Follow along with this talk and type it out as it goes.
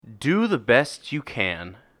Do the best you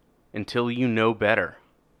can until you know better.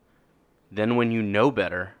 Then when you know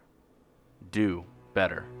better, do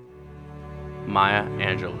better. Maya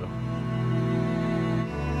Angelou.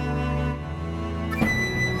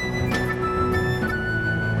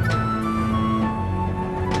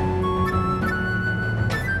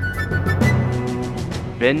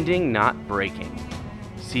 Bending Not Breaking.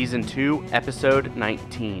 Season 2, Episode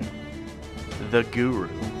 19. The Guru.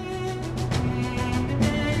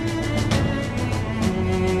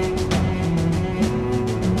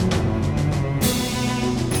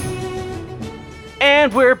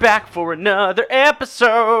 And we're back for another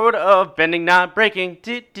episode of Bending Not Breaking.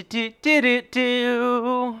 What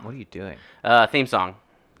are you doing? Theme song.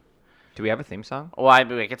 Do we have a theme song? Well,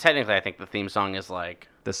 technically, I think the theme song is like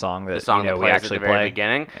The song that, that we plays actually at the very play?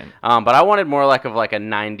 beginning. And But I wanted more like a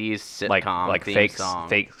 90s sitcom like theme fake song.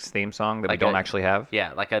 theme song that Like we don't a- actually have?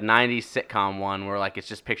 Yeah, like a 90s sitcom one where like it's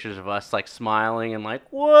just pictures of us like smiling and like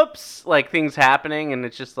whoops, like things happening, and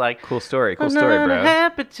it's just like Cool story, bro. I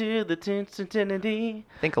Happy to the Cincinnati.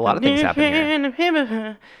 think a lot of things happen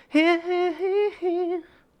here.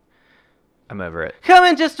 I'm over it.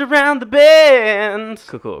 Coming just around the bend.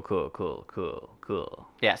 Cool.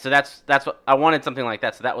 Yeah, so that's what I wanted, something like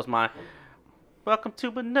that. So that was my welcome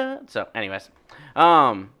to Banana. So, anyways,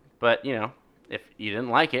 but you know, if you didn't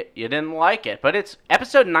like it, you didn't like it. But it's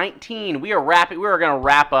episode 19. We are gonna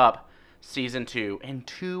wrap up season 2 in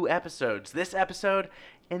 2 episodes. This episode,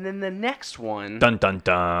 and then the next one. Dun dun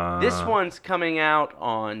dun. This one's coming out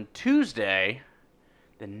on Tuesday.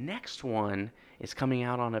 The next one is coming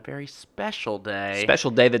out on a very special day. Special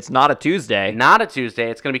day that's not a Tuesday. Not a Tuesday.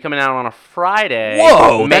 It's going to be coming out on a Friday.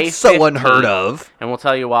 Whoa, May that's so 15th, unheard of. And we'll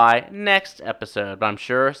tell you why next episode. But I'm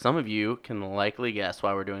sure some of you can likely guess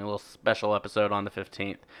why we're doing a little special episode on the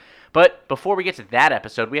 15th. But before we get to that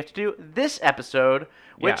episode, we have to do this episode,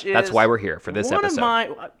 which is... that's why we're here, for this one episode. Of my...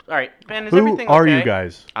 All right, Ben, is Who everything are okay? you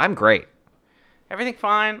guys? I'm great. Everything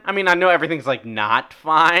fine? I mean, I know everything's, like, not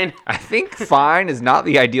fine. I think fine is not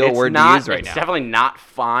the ideal It's word not, to use right it's now. definitely not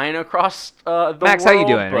fine across the Max, world. how you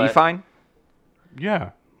doing? Are you but- fine? Yeah,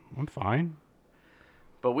 I'm fine.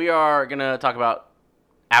 But we are going to talk about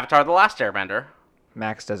Avatar: The Last Airbender.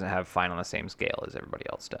 Max doesn't have fine on the same scale as everybody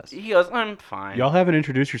else does. He goes, I'm fine. Y'all haven't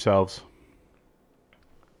introduced yourselves.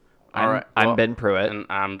 All right. I'm well, Ben Pruitt. And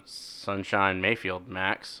I'm Sunshine Mayfield,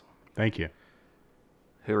 Max. Thank you.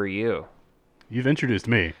 Who are you? You've introduced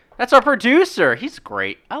me. That's our producer. He's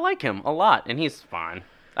great. I like him a lot, and he's fine.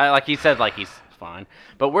 Like he said, like he's fine.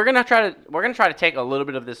 But we're gonna try to take a little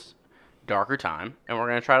bit of this darker time, and we're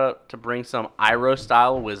gonna try to bring some Iroh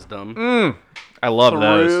style wisdom I love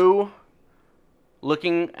those. through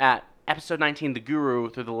looking at episode 19, The Guru,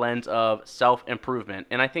 through the lens of self-improvement.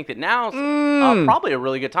 And I think that now's probably a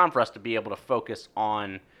really good time for us to be able to focus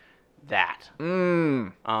on that.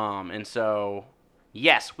 And so,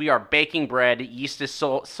 yes, we are baking bread. Yeast is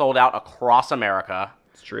sold out across America.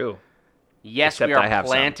 It's true. Yes, Except we I are have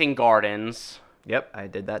some. planting gardens Yep, I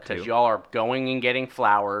did that because too. y'all are going and getting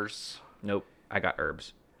flowers. Nope, I got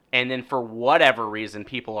herbs. And then for whatever reason,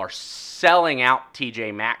 people are selling out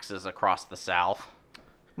TJ Maxx's across the South.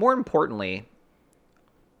 More importantly,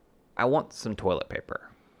 I want some toilet paper.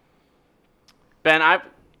 Ben,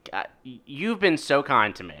 you've been so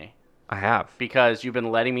kind to me I have. because you've been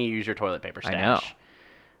letting me use your toilet paper I know.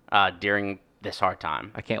 stash during this hard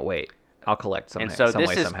time. I can't wait. I'll collect some. And so some this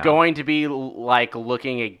way, is somehow. going to be like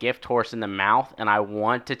looking a gift horse in the mouth, and I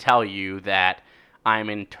want to tell you that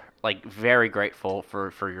I'm very grateful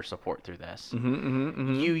for your support through this.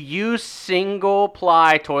 You use single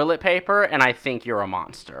ply toilet paper, and I think you're a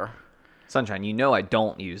monster. Sunshine, you know I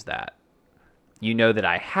don't use that. You know that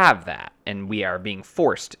I have that, and we are being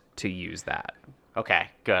forced to use that. Okay,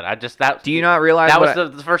 good. Do you not realize that what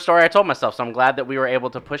was the first story I told myself? So I'm glad that we were able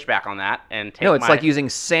to push back on that and take. No, it's like using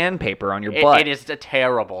sandpaper on your butt. It is a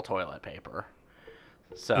terrible toilet paper.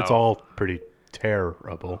 So It's all pretty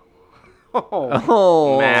terrible.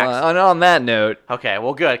 Oh, Max. and on that note, Okay,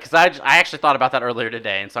 well, good, because I actually thought about that earlier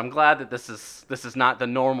today, and so I'm glad that this is not the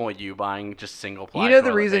normal you buying just single ply. you know the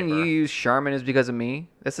toilet reason paper. you use Charmin is because of me.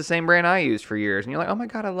 That's the same brand I used for years, and you're like, oh my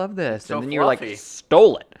god, I love this, So and then you're fluffy. like,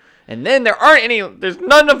 stole it, and then there's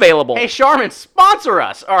none available. Hey, Charmin, sponsor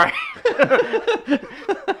us. All right.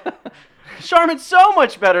 Charmin's so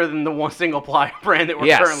much better than the one single ply brand that we're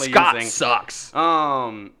yeah, currently Scott using. sucks.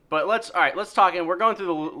 But let's talk, and we're going through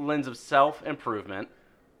the lens of self-improvement.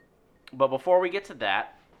 But before we get to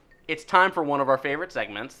that, it's time for one of our favorite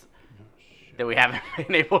segments that we haven't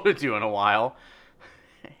been able to do in a while,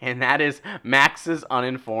 and that is Max's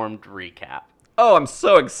Uninformed Recap. Oh, I'm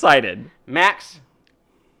so excited. Max,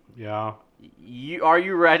 Yeah. Are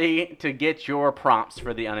you ready to get your prompts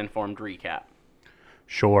for the uninformed recap?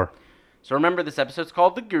 Sure. So remember, this episode's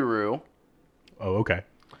called The Guru. Oh, okay.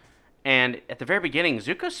 And at the very beginning,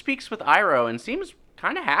 Zuko speaks with Iroh and seems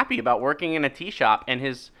kind of happy about working in a tea shop and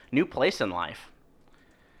his new place in life.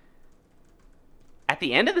 At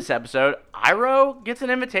the end of this episode, Iroh gets an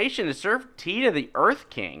invitation to serve tea to the Earth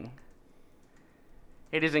King.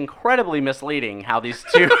 It is incredibly misleading how these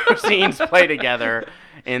two scenes play together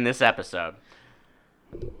in this episode.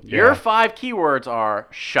 Your Yeah. 5 keywords are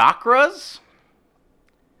chakras,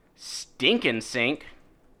 stinkin' sink,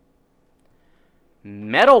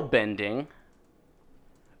 metal bending,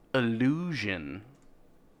 illusion,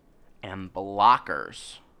 and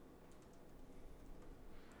blockers.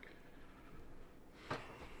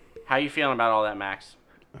 How you feeling about all that, Max?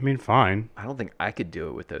 I mean, fine. I don't think I could do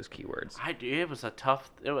it with those keywords. It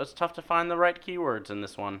was tough to find the right keywords in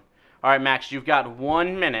this one. All right, Max, you've got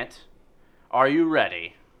 1 minute. Are you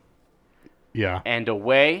ready? Yeah. And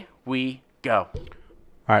away we go.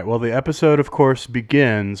 All right. Well, the episode, of course,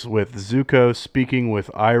 begins with Zuko speaking with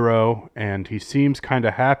Iroh, and he seems kind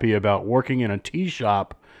of happy about working in a tea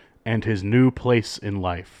shop and his new place in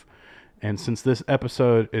life. And since this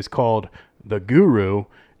episode is called The Guru,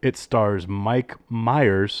 it stars Mike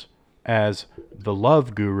Myers as the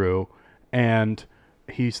love guru, and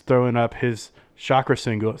he's throwing up his chakra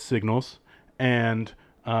signals, and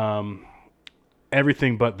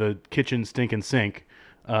everything but the kitchen stinking sink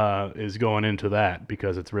is going into that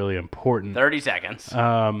because it's really important. 30 seconds.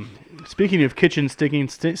 Speaking of kitchen stinking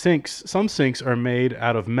sinks, some sinks are made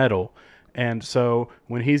out of metal, and so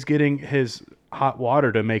when he's getting his hot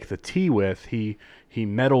water to make the tea with, he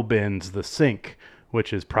metal bends the sink,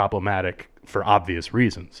 which is problematic for obvious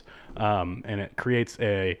reasons, and it creates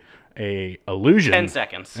a illusion. 10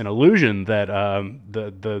 seconds. An illusion that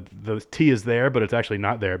the tea is there, but it's actually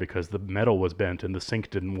not there because the metal was bent and the sink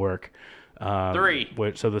didn't work. 3.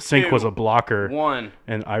 So the sink 2, was a blocker. 1.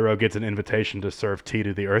 And Iroh gets an invitation to serve tea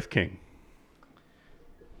to the Earth King.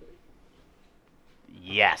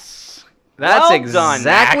 Yes. That's Well done,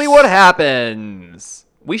 exactly Max. what happens.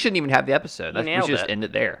 We shouldn't even have the episode. We nailed should just it. end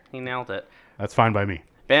it there. He nailed it. That's fine by me.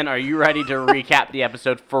 Ben, are you ready to recap the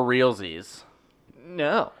episode for realsies?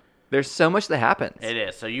 No. There's so much that happens. It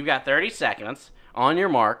is. So you got 30 seconds. On your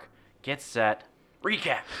mark. Get set.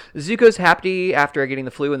 Recap. Zuko's happy after getting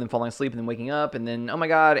the flu and then falling asleep and then waking up. And then, oh my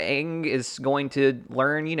god, Aang is going to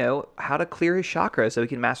learn, how to clear his chakra so he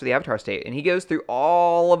can master the Avatar state. And he goes through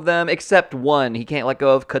all of them except one. He can't let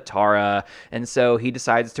go of Katara. And so he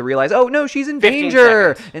decides to realize, oh no, she's in 15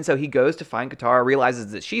 danger. seconds. And so he goes to find Katara,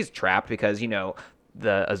 realizes that she's trapped because,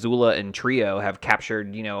 the Azula and Trio have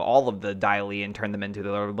captured, all of the Dai Li and turned them into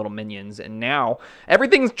their little minions. And now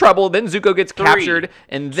everything's trouble. Then Zuko gets 3, captured.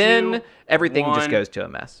 And then 2, everything just 1. goes to a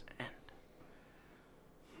mess.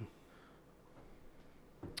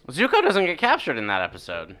 Zuko doesn't get captured in that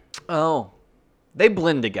episode. Oh, they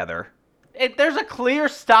blend together. There's a clear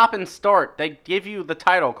stop and start. They give you the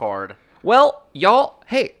title card. Well, y'all,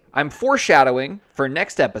 hey, I'm foreshadowing for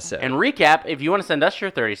next episode. And recap, if you want to send us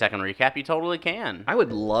your 30-second recap, you totally can. I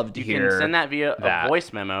would love to You hear can send that via that. a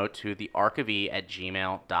voice memo to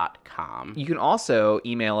thearchive@gmail.com. You can also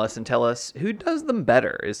email us and tell us who does them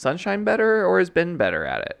better. Is Sunshine better or is Ben better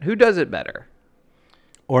at it? Who does it better?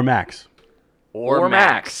 Or Max. Or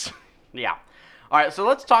Max. Max. Yeah. All right, so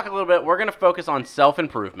let's talk a little bit. We're going to focus on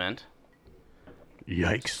self-improvement.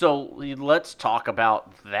 Yikes. So let's talk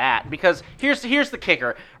about that, because here's the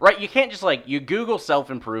kicker, right? You can't just you Google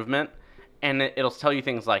self-improvement and it'll tell you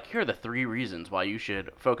things like, here are the 3 reasons why you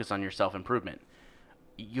should focus on your self-improvement.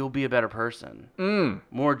 You'll be a better person.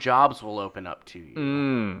 More jobs will open up to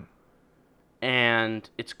you. And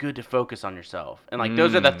it's good to focus on yourself. And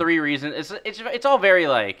those are the 3 reasons. It's all very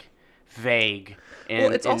vague and,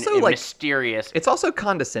 Well, it's also, and mysterious. It's also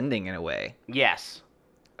condescending in a way. Yes.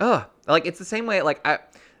 Ugh. It's the same way, I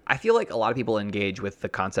feel like a lot of people engage with the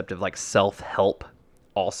concept of, self-help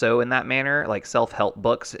also in that manner. Self-help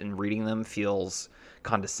books and reading them feels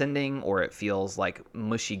condescending, or it feels,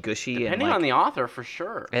 mushy-gushy. Depending on the author, for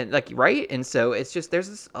sure. And, right? And so it's just, I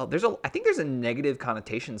think there's a negative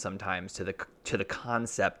connotation sometimes to the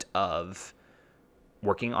concept of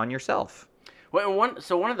working on yourself. Well, one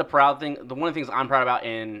of the things I'm proud about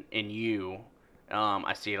in you,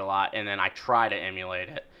 I see it a lot, and then I try to emulate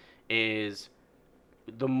it, is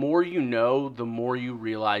the more you know, the more you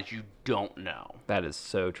realize you don't know. That is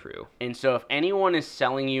so true. And so if anyone is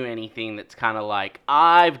selling you anything that's kind of like,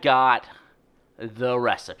 I've got the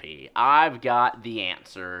recipe, I've got the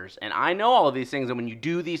answers, and I know all of these things, and when you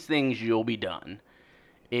do these things, you'll be done,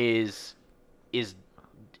 is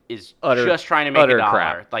is Utter- just trying to make utter a dollar.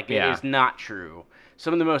 crap. Like, Yeah. it is not true.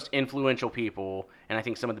 Some of the most influential people, and I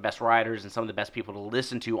think some of the best writers and some of the best people to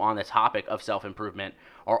listen to on the topic of self-improvement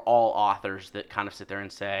are all authors that kind of sit there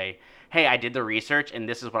and say, hey, I did the research, and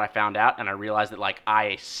this is what I found out, and I realized that, like,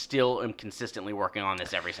 I still am consistently working on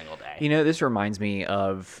this every single day. You know, this reminds me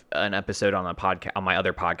of an episode on on my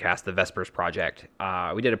other podcast, the Vespers Project.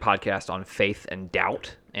 We did a podcast on faith and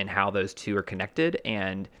doubt and how those two are connected.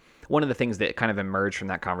 And one of the things that kind of emerged from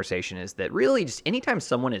that conversation is that really just anytime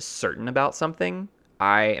someone is certain about something,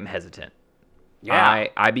 I am hesitant. Yeah.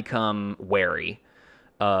 I become wary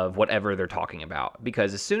of whatever they're talking about,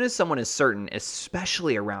 because as soon as someone is certain,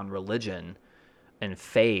 especially around religion and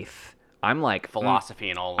faith, I'm like Philosophy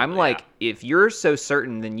and all of I'm it, like, yeah. if you're so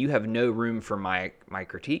certain, then you have no room for my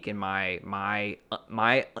critique and my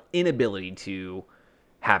inability to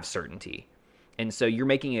have certainty. And so you're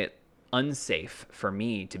making it unsafe for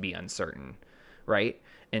me to be uncertain, right?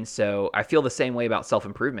 And so I feel the same way about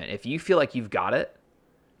self-improvement. If you feel like you've got it,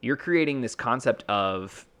 you're creating this concept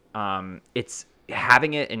of it's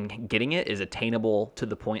having it and getting it is attainable to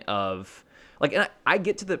the point of like, and I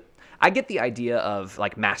get the idea of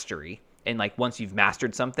like mastery, and like once you've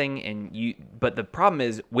mastered something and but the problem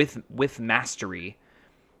is with mastery,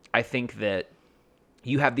 I think that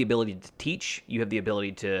you have the ability to teach, you have the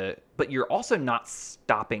ability to, but you're also not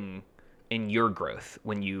stopping in your growth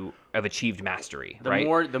when you have achieved mastery,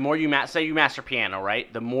 right? The more you say you master piano,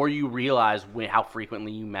 right? The more you realize how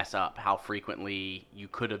frequently you mess up, how frequently you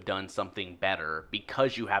could have done something better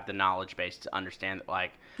because you have the knowledge base to understand that,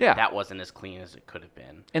 like, Yeah. that wasn't as clean as it could have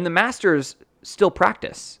been. And the masters still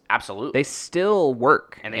practice. Absolutely. They still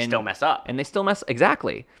work. And they still mess up. And they still mess,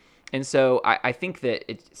 exactly. And so I think that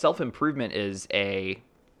self-improvement is a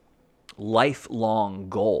lifelong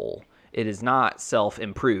goal. It is not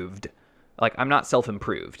self-improved. Like, I'm not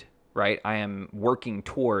self-improved, right? I am working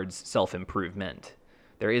towards self-improvement.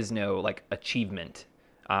 There is no, like, achievement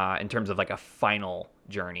in terms of, like, a final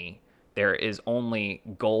journey. There is only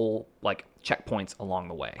goal, like, checkpoints along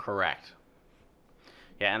the way. Correct.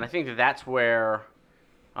 Yeah, and I think that's where,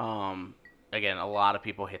 again, a lot of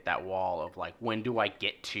people hit that wall of, like, when do I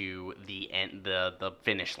get to the end, the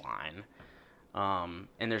finish line?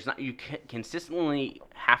 And there's not, you consistently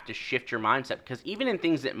have to shift your mindset, because even in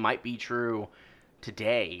things that might be true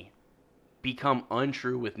today become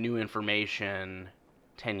untrue with new information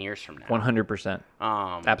 10 years from now. 100%.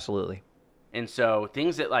 Absolutely. And so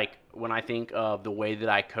things that, like, when I think of the way that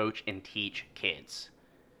I coach and teach kids,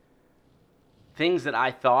 things that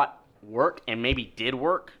I thought worked and maybe did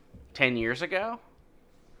work 10 years ago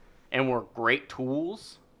and were great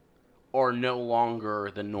tools are no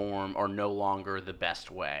longer the norm or no longer the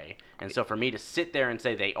best way. And so for me to sit there and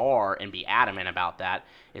say they are and be adamant about that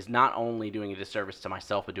is not only doing a disservice to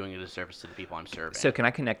myself, but doing a disservice to the people I'm serving. So can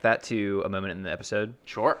I connect that to a moment in the episode?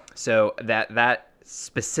 Sure. So that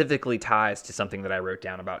specifically ties to something that I wrote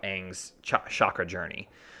down about Aang's chakra journey.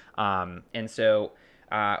 And so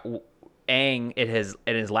Aang, at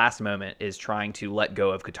his last moment, is trying to let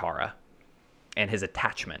go of Katara and his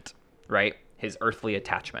attachment, right? His earthly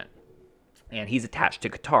attachment. And he's attached to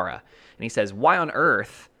Katara. And he says, why on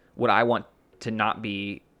earth would I want to not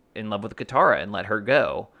be in love with Katara and let her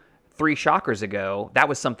go? 3 chakras ago, that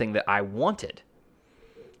was something that I wanted.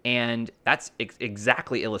 And that's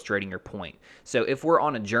exactly illustrating your point. So if we're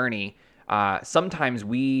on a journey, sometimes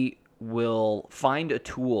we will find a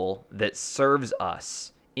tool that serves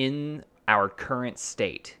us in our current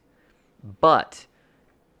state. But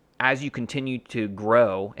as you continue to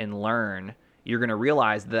grow and learn, you're going to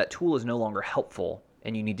realize that tool is no longer helpful,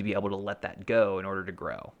 and you need to be able to let that go in order to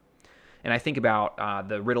grow. And I think about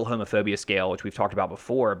the Riddle homophobia scale, which we've talked about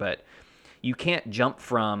before, but you can't jump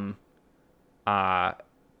from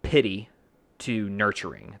pity to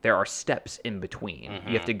nurturing. There are steps in between. Mm-hmm.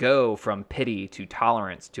 You have to go from pity to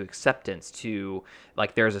tolerance to acceptance to,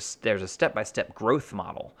 like, there's a step-by-step growth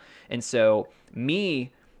model. And so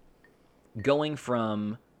me going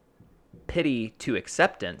from pity to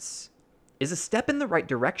acceptance is a step in the right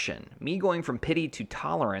direction. Me going from pity to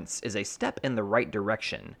tolerance is a step in the right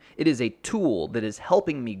direction. It is a tool that is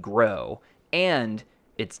helping me grow, and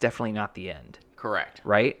it's definitely not the end. Correct.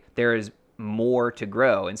 Right? There is more to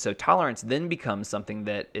grow. And so tolerance then becomes something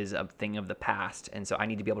that is a thing of the past. And so I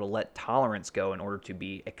need to be able to let tolerance go in order to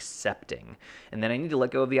be accepting. And then I need to let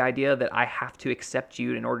go of the idea that I have to accept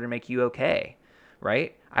you in order to make you okay.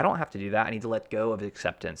 Right? I don't have to do that. I need to let go of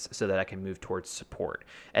acceptance so that I can move towards support,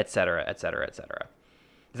 et cetera, et cetera, et cetera.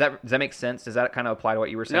 Does that make sense? Does that kind of apply to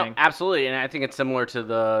what you were saying? No, absolutely. And I think it's similar to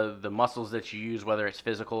the muscles that you use, whether it's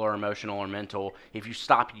physical or emotional or mental. If you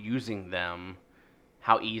stop using them,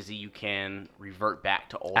 how easy you can revert back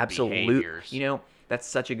to old Absolutely. behaviors. That's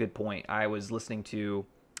such a good point. I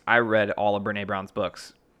read all of Brene Brown's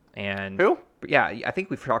books, and Who? Yeah, I think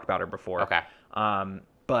we've talked about her before. Okay.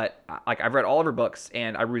 But like I've read all of her books,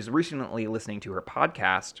 and I was recently listening to her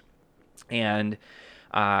podcast, and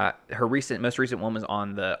her most recent one was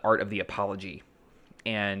on the art of the apology,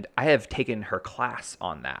 and I have taken her class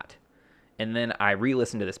on that, and then I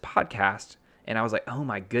re-listened to this podcast, and I was like, oh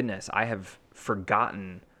my goodness, I have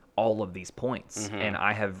forgotten all of these points, and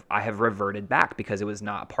I have reverted back because it was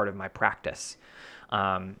not part of my practice.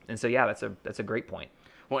 And so yeah, that's a great point.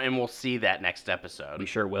 Well, and we'll see that next episode. We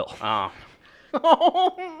sure will. Oh.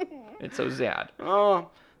 It's so sad.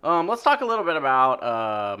 Let's talk a little bit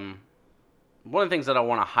about one of the things that I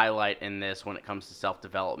want to highlight in this when it comes to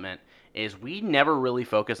self-development is we never really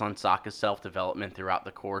focus on Sokka's self-development throughout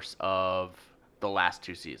the course of the last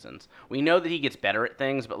 2 seasons. We know that he gets better at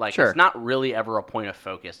things, but Sure. It's not really ever a point of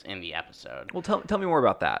focus in the episode. Well, tell me more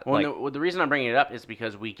about that. Well, the reason I'm bringing it up is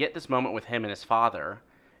because we get this moment with him and his father,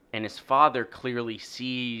 and his father clearly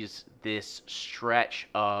sees this stretch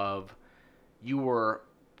of, you were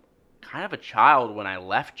kind of a child when I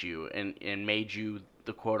left you and made you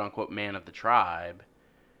the quote-unquote man of the tribe,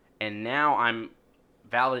 and now I'm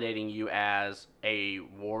validating you as a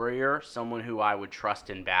warrior, someone who I would trust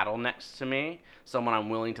in battle next to me, someone I'm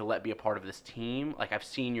willing to let be a part of this team. Like, I've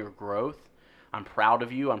seen your growth. I'm proud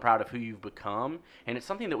of you. I'm proud of who you've become. And it's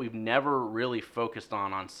something that we've never really focused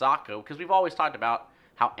on Sokka, because we've always talked about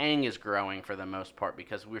how Aang is growing for the most part,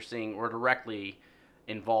 because we're directly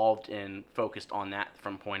involved and focused on that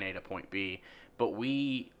from point A to point B. But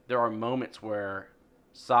there are moments where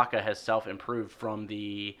Sokka has self-improved from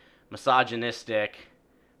the misogynistic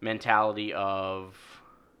mentality of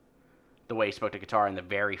the way he spoke to Katara in the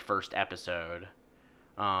very first episode,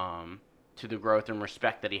 to the growth and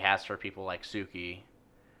respect that he has for people like Suki,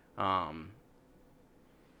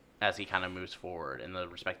 as he kind of moves forward, and the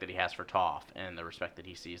respect that he has for Toph, and the respect that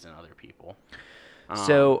he sees in other people.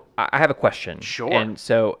 So I have a question. Sure. And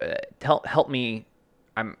so help me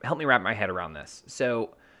wrap my head around this.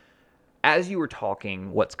 So as you were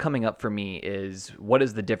talking, what's coming up for me is, what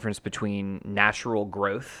is the difference between natural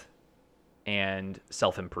growth and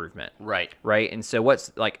self-improvement? Right. Right? And so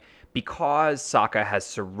because Sokka has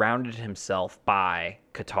surrounded himself by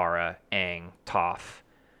Katara, Aang, Toph,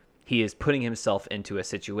 he is putting himself into a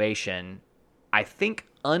situation, I think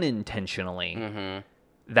unintentionally,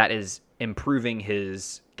 that is improving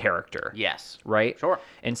his character. Yes. Right? Sure.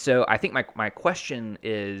 And so I think my question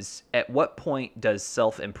is, at what point does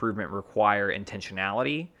self-improvement require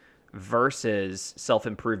intentionality versus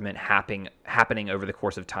self-improvement happening over the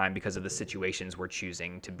course of time because of the situations we're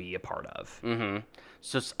choosing to be a part of? Mm-hmm.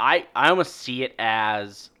 So I almost see it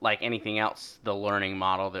as, like anything else, the learning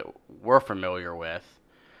model that we're familiar with.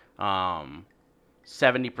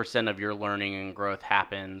 70% of your learning and growth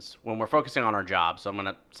happens when we're focusing on our job. So I'm going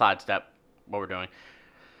to sidestep what we're doing.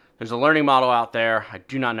 There's a learning model out there. I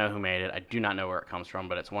do not know who made it. I do not know where it comes from,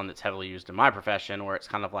 but it's one that's heavily used in my profession, where it's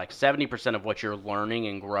kind of like 70% of what you're learning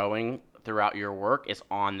and growing throughout your work is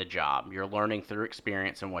on the job. You're learning through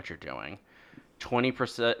experience and what you're doing.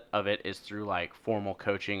 20% of it is through like formal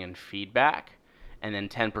coaching and feedback, and then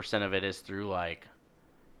 10% of it is through like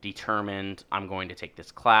determined, I'm going to take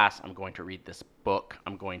this class, I'm going to read this book,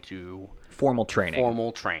 I'm going to Formal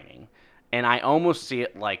training. And I almost see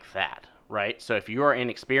it like that, right? So if you are in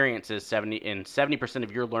experiences, 70%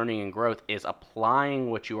 of your learning and growth is applying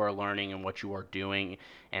what you are learning and what you are doing,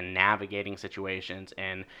 and navigating situations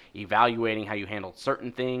and evaluating how you handled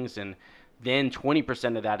certain things, and then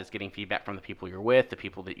 20% of that is getting feedback from the people you're with, the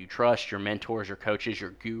people that you trust, your mentors, your coaches,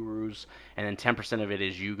 your gurus. And then 10% of it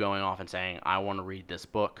is you going off and saying, I want to read this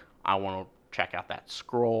book. I want to check out that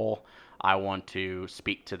scroll. I want to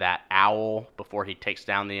speak to that owl before he takes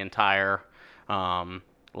down the entire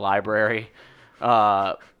library.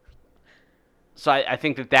 So I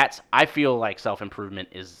think I feel like self-improvement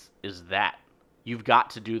is that. You've got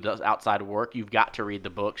to do the outside work. You've got to read the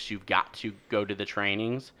books. You've got to go to the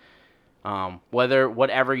trainings.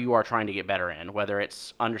 Whatever you are trying to get better in, whether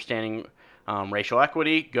it's understanding racial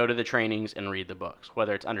equity, go to the trainings and read the books.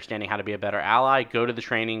 Whether it's understanding how to be a better ally, go to the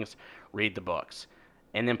trainings, read the books.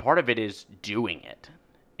 And then part of it is doing it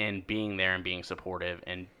and being there and being supportive,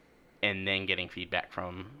 and then getting feedback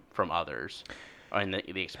from others and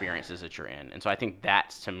the experiences that you're in. And so I think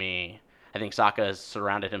that's, to me, I think Sokka has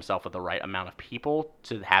surrounded himself with the right amount of people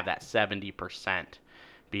to have that 70%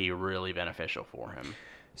 be really beneficial for him.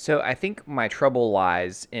 So I think my trouble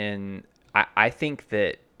lies in, I think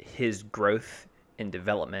that his growth and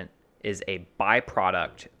development is a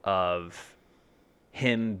byproduct of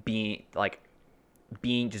him being, like,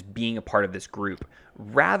 being a part of this group,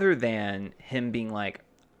 rather than him being like,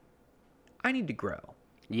 I need to grow.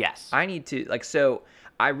 Yes. I need to, like, so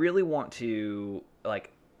I really want to,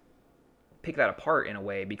 like, pick that apart in a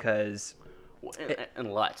way because...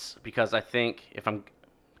 And let's, because I think if I'm...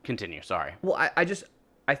 Continue, sorry. Well, I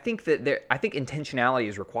think that I think intentionality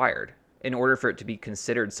is required in order for it to be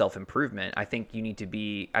considered self-improvement. I think you need to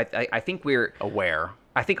be, I think we're... Aware.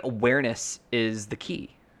 I think awareness is the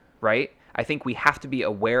key, right? I think we have to be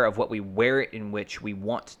aware of where in which we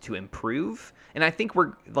want to improve. And I think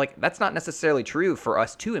we're, like, that's not necessarily true for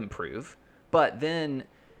us to improve, but then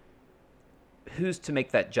who's to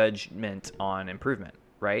make that judgment on improvement,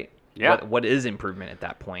 right? Yeah. What is improvement at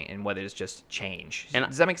that point, and what is just change? And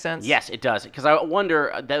does that make sense? Yes, it does. Because I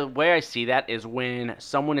wonder, the way I see that is when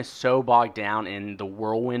someone is so bogged down in the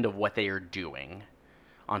whirlwind of what they are doing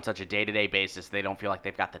on such a day-to-day basis, they don't feel like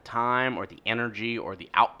they've got the time or the energy or the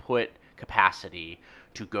output capacity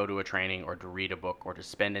to go to a training or to read a book or to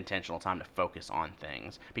spend intentional time to focus on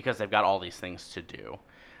things because they've got all these things to do.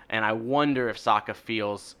 And I wonder if Sokka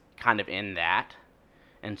feels kind of in that.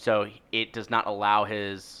 And so it does not allow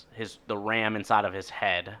the ram inside of his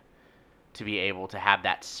head to be able to have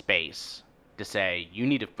that space to say, you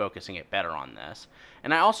need to focus and get better on this.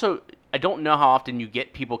 And I don't know how often you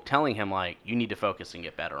get people telling him, like, you need to focus and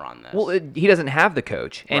get better on this. Well, he doesn't have the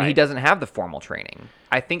coach, and he Right. doesn't have the formal training.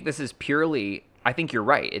 I think this is purely, I think you're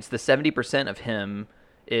right. It's the 70% of him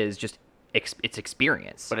is just, it's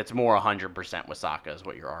experience. But it's more 100% with Sokka is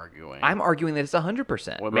what you're arguing. I'm arguing that it's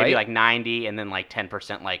 100%. Well, maybe right? like 90 and then like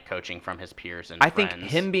 10% like coaching from his peers and I friends. think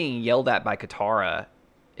him being yelled at by Katara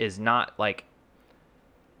is not like...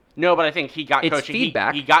 No, but I think he got It's coaching.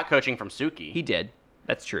 feedback. He got coaching from Suki. He did.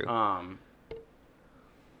 That's true.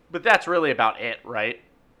 But that's really about it, right?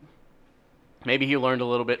 Maybe he learned a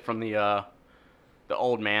little bit from the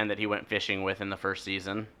old man that he went fishing with in the first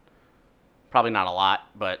season. Probably not a lot,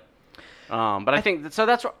 but I think so.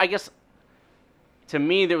 That's, I guess, to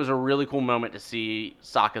me, there was a really cool moment to see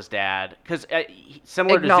Sokka's dad, because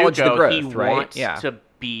similar Acknowledge to the Zuko, growth, he right? wants Yeah. to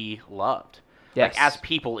be loved. Yes. Like, as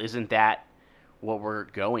people, isn't that what we're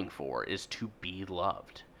going for? Is to be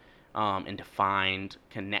loved, and to find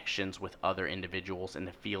connections with other individuals and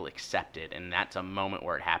to feel accepted. And that's a moment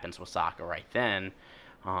where it happens with Sokka right then,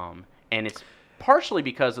 and it's partially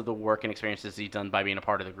because of the work and experiences he's done by being a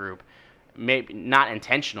part of the group. Maybe not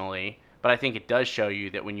intentionally, but I think it does show you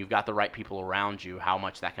that when you've got the right people around you, how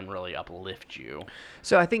much that can really uplift you.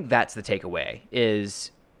 So I think that's the takeaway,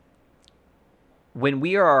 is when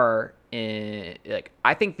we are in, like,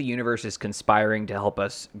 I think the universe is conspiring to help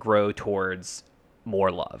us grow towards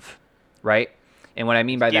more love, right? And what I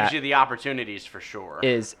mean by Gives that you the opportunities for sure.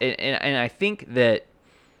 is, and I think that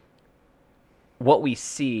what we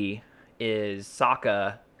see is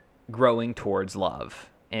Sokka growing towards love,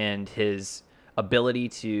 and his ability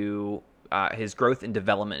to, his growth and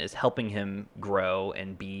development is helping him grow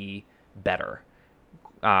and be better,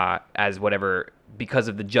 as whatever, because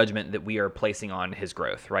of the judgment that we are placing on his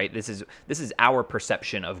growth, right? This is our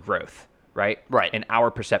perception of growth, right? Right. And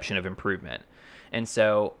our perception of improvement. And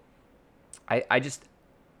so I just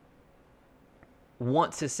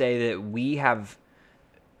want to say that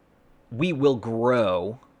we will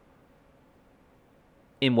grow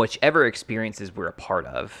in whichever experiences we're a part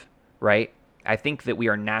of, right? I think that we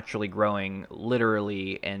are naturally growing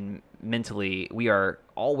literally and mentally. We are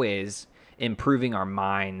always improving our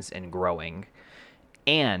minds and growing.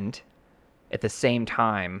 And at the same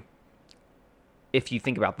time, if you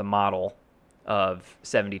think about the model of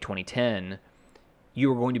 70-20-10,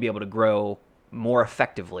 you are going to be able to grow more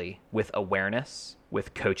effectively with awareness,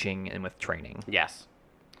 with coaching, and with training. Yes.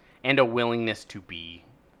 And a willingness to be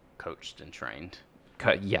coached and trained.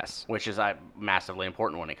 Yes. Which is massively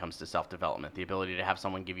important when it comes to self-development. The ability to have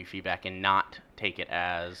someone give you feedback and not take it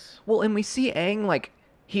as... Well, and we see Aang, like,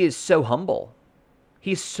 he is so humble.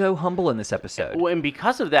 He's so humble in this episode. Well, and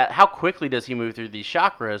because of that, how quickly does he move through these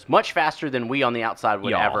chakras? Much faster than we on the outside would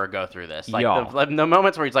Y'all. ever go through this. Like Y'all. the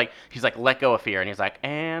moments where he's like, let go of fear, and he's like,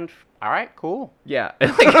 and all right, cool. Yeah.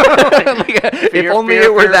 If only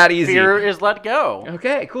it were that easy. Fear is let go.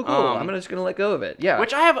 Okay, cool. I'm just going to let go of it. Yeah.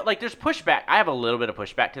 Which I have, like, there's pushback. I have a little bit of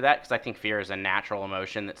pushback to that because I think fear is a natural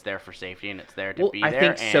emotion that's there for safety and it's there to be there. I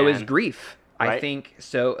think so is and- grief. I Right? think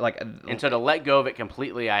so. Like, And so to let go of it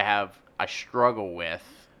completely, I struggle with,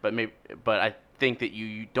 but I think that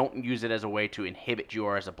you don't use it as a way to inhibit you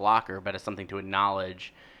or as a blocker, but as something to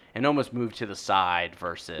acknowledge and almost move to the side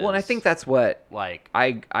versus. well, and I think that's what like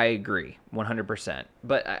I agree 100%.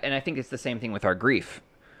 But and I think it's the same thing with our grief,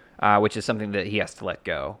 which is something that he has to let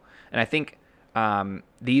go. And I think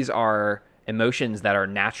these are emotions that are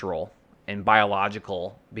natural and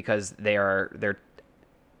biological because they're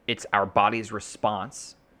it's our body's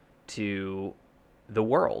response to the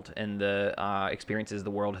world and the experiences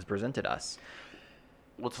the world has presented us.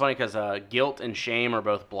 Well, it's funny because guilt and shame are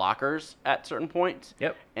both blockers at certain points.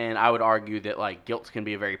 Yep. And I would argue that like guilt can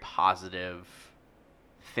be a very positive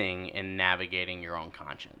thing in navigating your own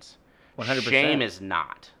conscience. 100%. Shame is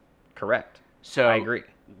not. Correct. So I agree.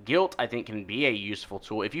 Guilt, I think, can be a useful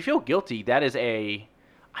tool. If you feel guilty, that is I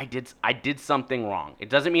did something wrong. It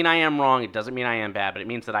doesn't mean I am wrong. It doesn't mean I am bad, but it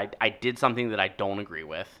means that I did something that I don't agree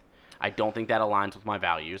with. I don't think that aligns with my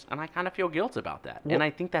values, and I kind of feel guilt about that. And I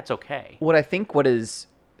think that's okay. What is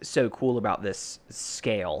so cool about this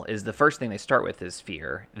scale is the first thing they start with is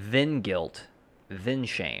fear, then guilt, then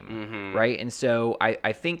shame, right? And so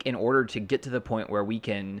I think in order to get to the point where we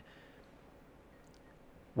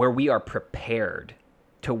are prepared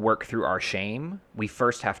to work through our shame, we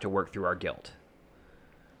first have to work through our guilt,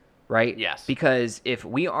 right? Yes. Because if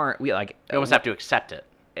we aren't, we almost have to accept it.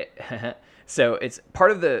 So it's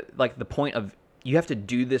part of the point of you have to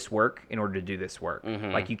do this work in order to do this work.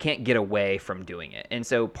 Like you can't get away from doing it. And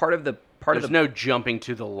so There's no jumping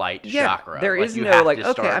to the light chakra. There like, is you no have like, to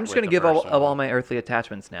okay, start I'm just with going to the give first all one. my earthly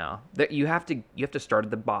attachments now. That you have to start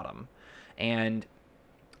at the bottom. And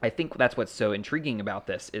I think that's what's so intriguing about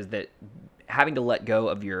this is that having to let go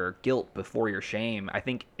of your guilt before your shame, I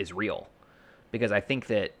think, is real. Because I think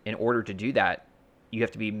that in order to do that, you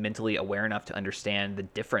have to be mentally aware enough to understand the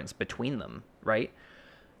difference between them, right?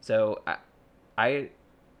 So I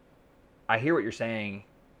hear what you're saying,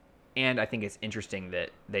 and I think it's interesting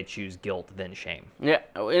that they choose guilt then shame. Yeah,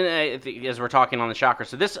 and I think as we're talking on the chakra,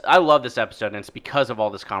 so I love this episode, and it's because of all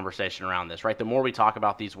this conversation around this, right? The more we talk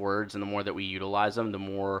about these words and the more that we utilize them, the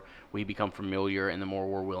more we become familiar and the more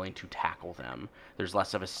we're willing to tackle them. There's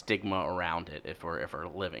less of a stigma around it if we're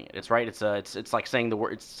living it. It's right. It's like saying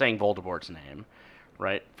it's saying Voldemort's name,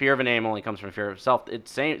 right? Fear of a name only comes from fear of self. It's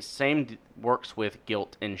same works with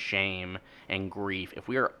guilt and shame and grief. If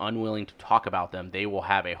we are unwilling to talk about them, they will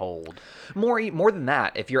have a hold. More than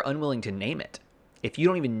that, if you're unwilling to name it, if you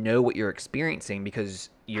don't even know what you're experiencing because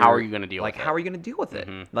how are you going to deal with it? How are you going to deal with it?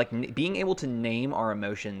 Like being able to name our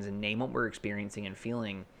emotions and name what we're experiencing and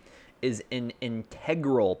feeling is an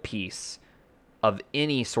integral piece of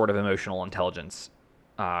any sort of emotional intelligence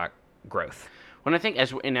growth. When I think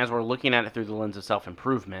as we're looking at it through the lens of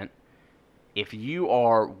self-improvement, if you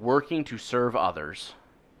are working to serve others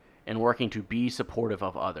and working to be supportive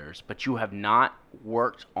of others, but you have not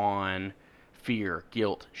worked on fear,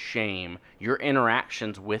 guilt, shame, your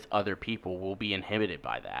interactions with other people will be inhibited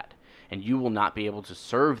by that, and you will not be able to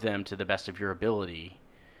serve them to the best of your ability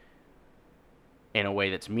in a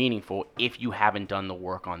way that's meaningful if you haven't done the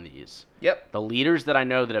work on these. Yep. The leaders that I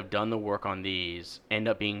know that have done the work on these end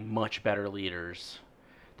up being much better leaders.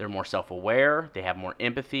 They're more self-aware. They have more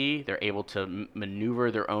empathy. They're able to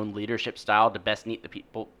maneuver their own leadership style to best meet the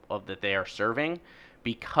people that they are serving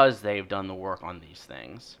because they've done the work on these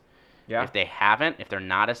things. Yeah. If they haven't, if they're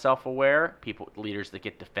not as self-aware, leaders that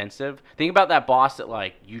get defensive. Think about that boss that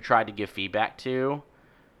like you tried to give feedback to,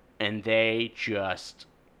 and they just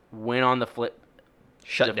went on the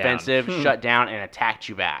defensive, shut down, and attacked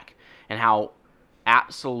you back. And how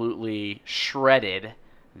absolutely shredded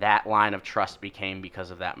that line of trust became because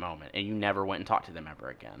of that moment. And you never went and talked to them ever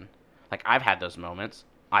again. Like, I've had those moments.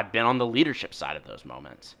 I've been on the leadership side of those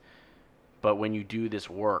moments. But when you do this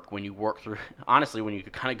work, when you work through, honestly, when you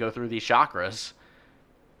kind of go through these chakras,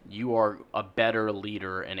 you are a better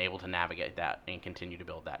leader and able to navigate that and continue to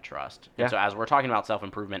build that trust. Yeah. And so as we're talking about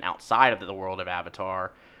self-improvement outside of the world of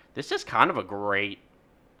Avatar, this is kind of a great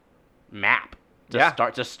map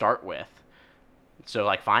to start with. So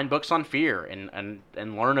like find books on fear and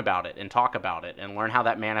learn about it and talk about it and learn how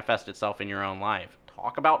that manifests itself in your own life.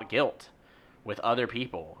 Talk about guilt with other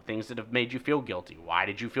people, things that have made you feel guilty. Why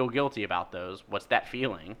did you feel guilty about those? What's that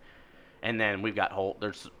feeling? And then we've got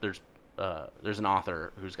there's an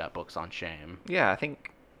author who's got books on shame. Yeah, I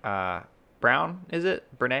think Brown, is it?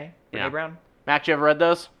 Brene Brown? Max, you ever read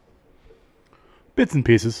those? Bits and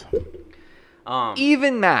pieces.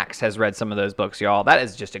 Even Max has read some of those books, y'all. That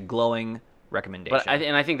is just a glowing recommendation. But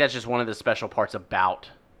I think that's just one of the special parts about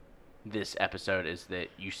this episode is that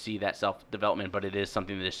you see that self-development, but it is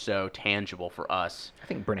something that is so tangible for us. I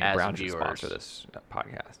think Brene as Brown should viewers. sponsor this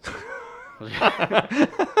podcast.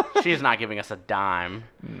 She's not giving us a dime.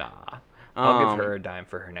 Nah. I'll give her a dime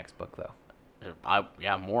for her next book, though.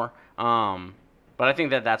 More. But I think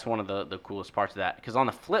that's one of the coolest parts of that. Because on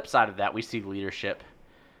the flip side of that, we see leadership.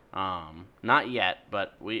 Not yet,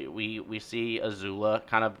 but we see Azula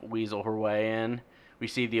kind of weasel her way in. We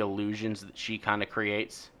see the illusions that she kind of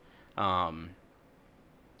creates.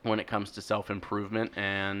 when it comes to self-improvement.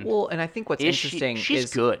 And Well, and I think what's interesting she's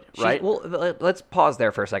is good, right? Well, let's pause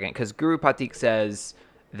there for a second because Guru Patik says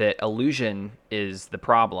that illusion is the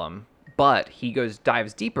problem, but he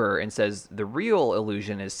dives deeper and says the real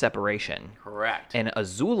illusion is separation. Correct. And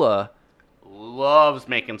Azula Loves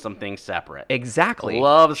making some things separate. exactly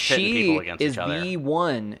Loves pitting people she against is each other. the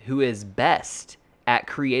one who is best at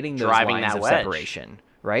creating those Driving lines that of wedge. separation.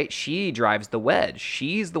 Right? She drives the wedge.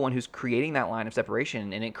 She's the one who's creating that line of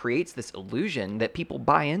separation, and it creates this illusion that people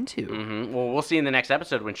buy into. Mm-hmm. Well, we'll see in the next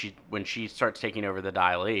episode when she starts taking over the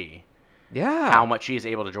Dai Li, Yeah. how much she is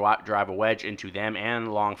able to drive a wedge into them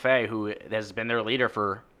and Long Fei, who has been their leader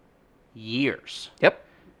for years. Yep.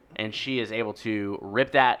 And she is able to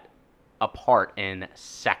rip that apart in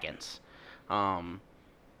seconds. And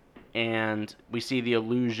we see the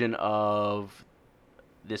illusion of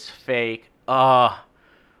this fake,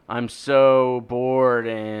 I'm so bored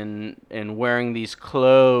and wearing these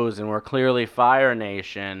clothes, and we're clearly Fire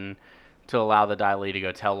Nation, to allow the Dai Li to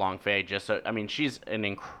go tell Long Fei. She's an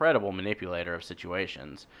incredible manipulator of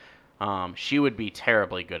situations. She would be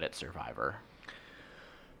terribly good at Survivor.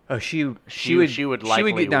 Oh, she would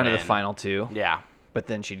likely get down to win. the final two, Yeah. but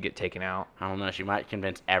then she'd get taken out. I don't know. She might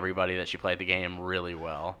convince everybody that she played the game really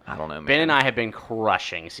well. I don't know, man. Ben and I have been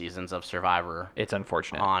crushing seasons of Survivor It's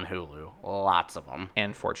unfortunate on Hulu. Lots of them.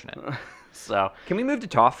 and fortunate. So, Can we move to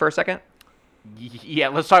Toph for a second? yeah,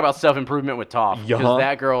 let's talk about self-improvement with Toph. Yeah. Because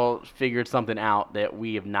that girl figured something out that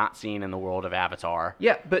we have not seen in the world of Avatar.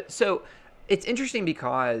 Yeah, but so it's interesting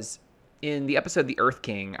because in the episode The Earth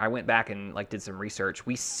King, I went back and did some research.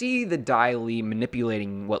 We see the Dai Li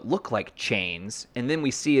manipulating what look like chains, and then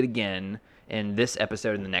we see it again in this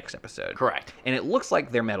episode and the next episode. Correct. And it looks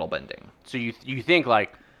like they're metal bending. So you think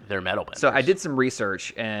they're metal benders. So I did some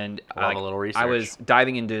research, and Love a little research. I was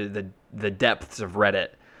diving into the depths of Reddit,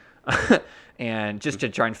 and just to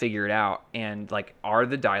try and figure it out. And are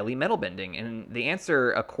the Dai Li metal bending? And the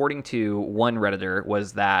answer, according to one Redditor,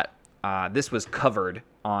 was that this was covered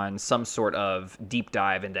on some sort of deep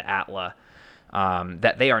dive into Atla.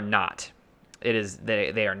 That they are not. It is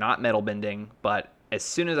they are not metal bending, but as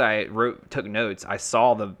soon as I took notes, I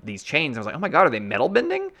saw these chains. I was like, oh my god, are they metal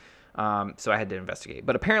bending? So I had to investigate.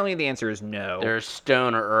 But apparently the answer is no. There's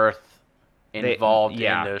stone or earth involved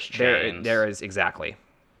in those chains. There is, exactly.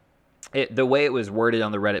 The way it was worded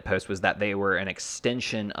on the Reddit post was that they were an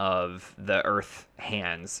extension of the earth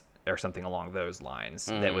hands or something along those lines.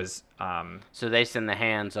 That was So they send the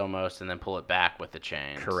hands almost and then pull it back with the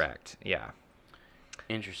chains. correct. Yeah.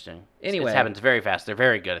 Interesting. Anyway. It happens very fast. They're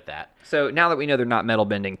very good at that. So now that we know they're not metal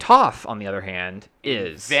bending, Toph, on the other hand,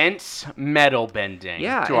 is Vince metal bending,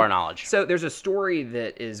 to our knowledge. So there's a story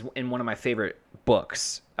that is in one of my favorite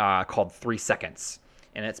books called 3 Seconds.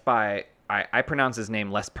 And it's by, I pronounce his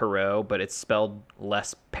name Les Perot, but it's spelled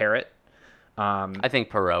Les Parrot. I think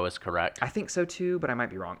Perot is correct. I think so too, but I might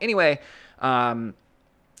be wrong. Anyway,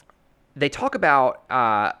 they talk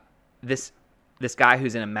about this guy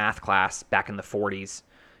who's in a math class back in the 40s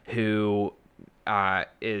who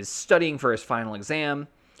is studying for his final exam,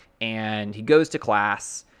 and he goes to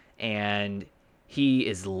class and he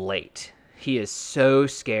is late. He is so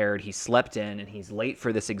scared. He slept in and he's late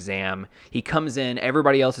for this exam. He comes in.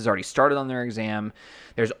 Everybody else has already started on their exam.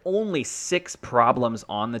 There's only 6 problems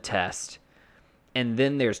on the test. And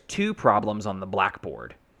then there's 2 problems on the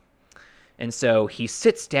blackboard. And so he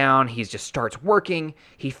sits down. He just starts working.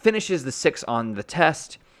 He finishes the 6 on the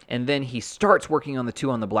test. And then he starts working on the 2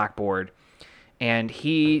 on the blackboard. And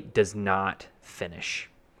he does not finish.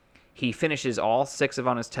 He finishes all 6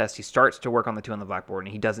 on his test. He starts to work on the 2 on the blackboard,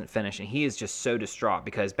 and he doesn't finish. And he is just so distraught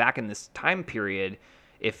because back in this time period,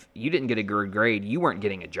 if you didn't get a good grade, you weren't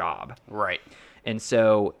getting a job. Right. And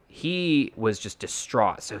so he was just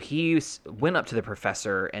distraught. So he went up to the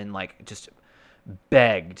professor and just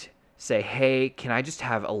begged, say, hey, can I just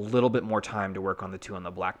have a little bit more time to work on the 2 on the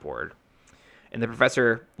blackboard? And the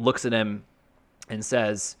professor looks at him and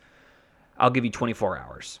says, I'll give you 24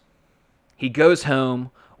 hours. He goes home,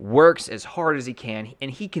 works as hard as he can, and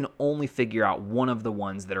he can only figure out one of the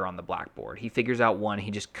ones that are on the blackboard. He figures out one. He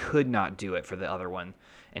just could not do it for the other one.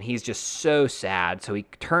 And he's just so sad. So he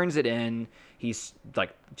turns it in. He's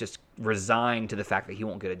just resigned to the fact that he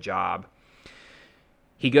won't get a job.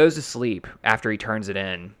 He goes to sleep after he turns it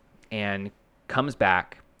in and comes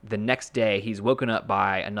back. The next day, he's woken up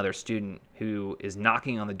by another student who is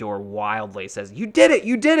knocking on the door wildly, says, you did it,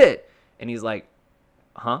 you did it. And he's like,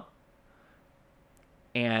 huh?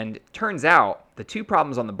 And turns out the 2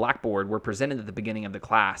 problems on the blackboard were presented at the beginning of the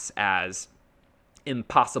class as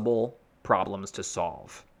impossible problems to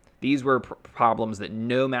solve. These were problems that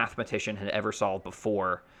no mathematician had ever solved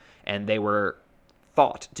before, and they were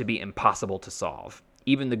thought to be impossible to solve.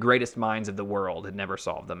 Even the greatest minds of the world had never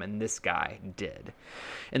solved them, and this guy did.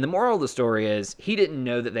 And the moral of the story is he didn't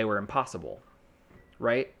know that they were impossible,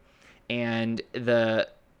 right? And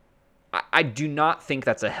I do not think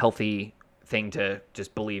that's a healthy thing to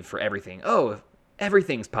just believe for everything. Oh,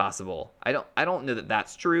 everything's possible. I don't know that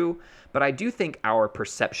that's true, but I do think our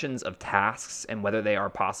perceptions of tasks and whether they are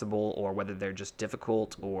possible or whether they're just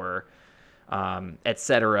difficult or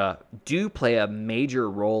etc. do play a major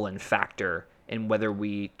role and factor in whether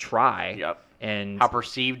we try. Yep. And how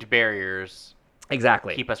perceived barriers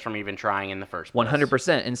exactly keep us from even trying in the first place.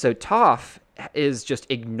 100%. And so Toph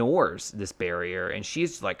just ignores this barrier, and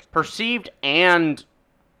she's like perceived and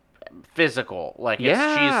physical. Like she's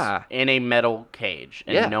in a metal cage,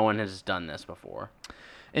 and no one has done this before.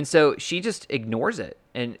 And so she just ignores it,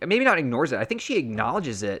 and maybe not ignores it. I think she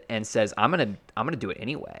acknowledges it and says, "I'm gonna do it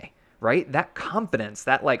anyway." Right? That confidence,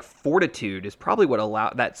 that like fortitude, is probably what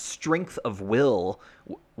allowed that strength of will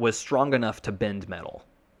was strong enough to bend metal.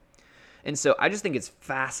 And so I just think it's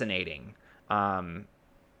fascinating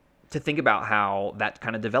to think about how that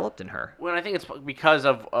kind of developed in her. Well, I think it's because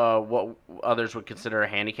of what others would consider a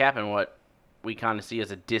handicap and what we kind of see as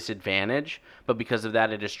a disadvantage. But because of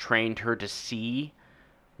that, it has trained her to see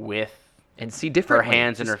with and see differently, her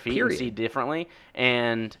hands and her feet, period. and see differently.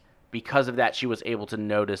 And because of that, she was able to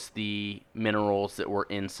notice the minerals that were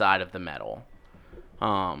inside of the metal,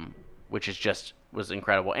 which was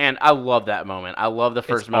incredible. And I love that moment. I love the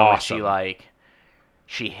first moment awesome.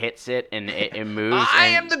 she hits it and it moves. I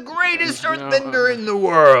am the greatest earthbender in the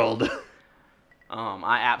world.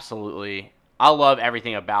 I love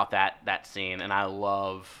everything about that scene, and I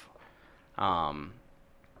love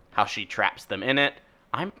how she traps them in it.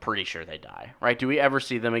 I'm pretty sure they die, right? Do we ever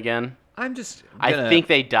see them again? I think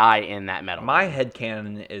they die in that metal. My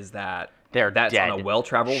headcanon is that that's dead. On a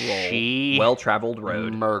well-traveled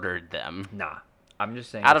road. Murdered them. Nah, I'm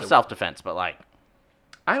just saying out of self-defense, but like,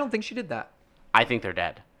 I don't think she did that. I think they're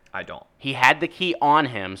dead. I don't. He had the key on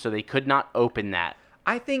him, so they could not open that.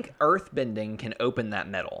 I think earthbending can open that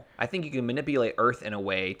metal. I think you can manipulate earth in a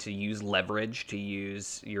way to use leverage, to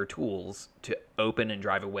use your tools to open and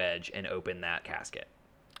drive a wedge and open that casket.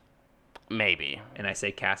 Maybe. And I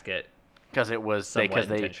say casket because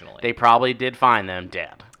intentionally. They probably did find them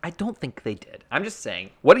dead. I don't think they did. I'm just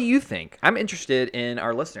saying. What do you think? I'm interested in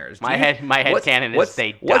our listeners. My head canon is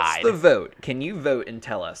they died. What's the vote? Can you vote and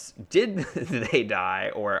tell us? Did they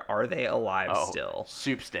die or are they alive still?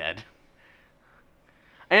 Soup's dead.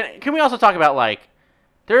 And can we also talk about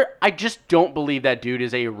I just don't believe that dude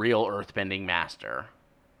is a real earthbending master.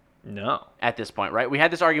 No. At this point, right? We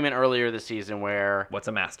had this argument earlier this season where what's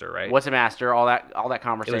a master, right? What's a master? All that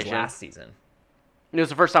conversation. It was last season. It was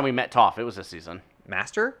the first time we met Toph. It was this season.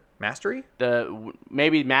 Mastery?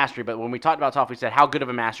 Maybe mastery, but when we talked about Toph, we said how good of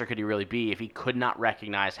a master could he really be if he could not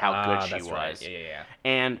recognize how good she was. Right. Yeah.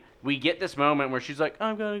 And we get this moment where she's like,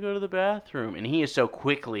 "I'm gonna go to the bathroom," and he is so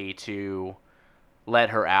quickly to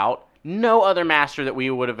let her out. No other master that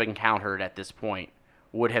we would have encountered at this point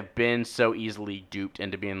would have been so easily duped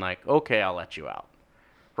into being like, "Okay, I'll let you out."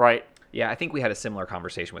 Right? Yeah, I think we had a similar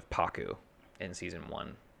conversation with Paku in season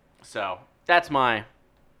 1. So that's my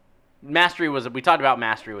mastery. We talked about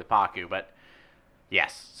mastery with Paku, but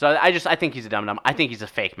yes. So I think he's a dum-dum. I think he's a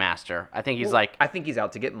fake master. I think he's I think he's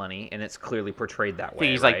out to get money, and it's clearly portrayed that way. I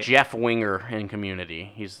think he's like Jeff Winger in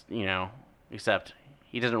Community. He's, except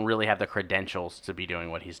he doesn't really have the credentials to be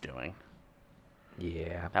doing what he's doing.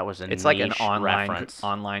 Yeah. That was it's like an reference.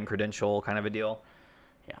 online credential kind of a deal.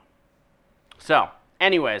 Yeah. So,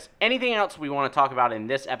 anyways, anything else we want to talk about in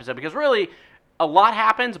this episode? Because really, a lot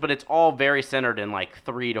happens, but it's all very centered in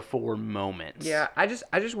 3 to 4 moments. Yeah, I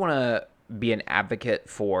just want to be an advocate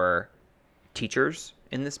for teachers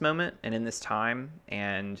in this moment and in this time,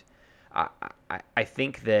 and I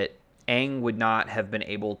think that Aang would not have been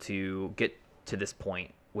able to get to this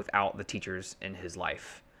point without the teachers in his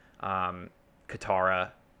life.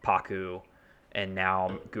 Katara, Paku, and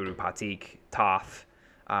now Guru Patik, Toph.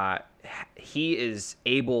 He is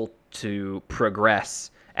able to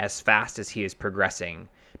progress as fast as he is progressing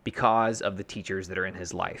because of the teachers that are in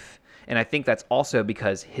his life. And I think that's also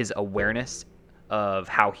because his awareness of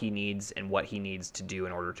how he needs and what he needs to do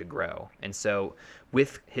in order to grow. And so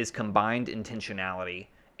with his combined intentionality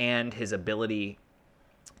and his ability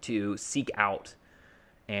to seek out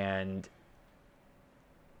and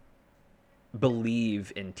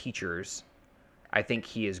believe in teachers, I think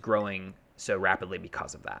he is growing so rapidly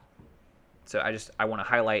because of that. So I want to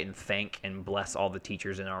highlight and thank and bless all the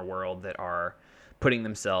teachers in our world that are putting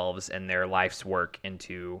themselves and their life's work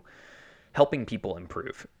into helping people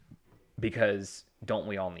improve, because don't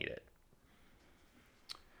we all need it?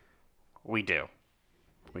 We do.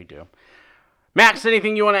 We do. Max,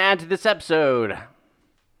 anything you want to add to this episode?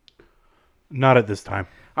 Not at this time.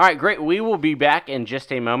 All right, great. We will be back in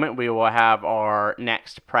just a moment. We will have our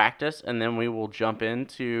next practice, and then we will jump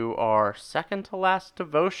into our second to last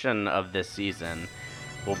devotion of this season.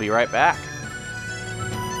 We'll be right back.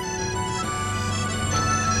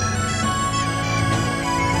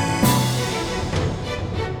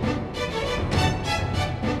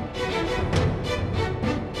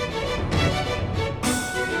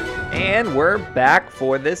 And we're back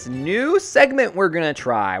for this new segment we're going to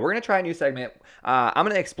try. We're going to try a new segment. I'm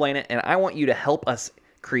going to explain it, and I want you to help us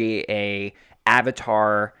create a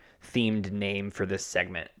Avatar-themed name for this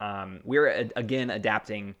segment. We're, again,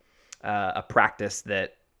 adapting a practice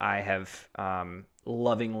that I have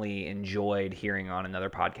lovingly enjoyed hearing on another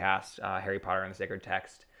podcast, Harry Potter and the Sacred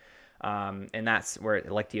Text. And that's where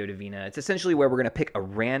Lectio Divina. It's essentially where we're going to pick a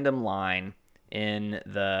random line in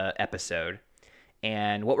the episode.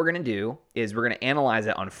 And what we're going to do is we're going to analyze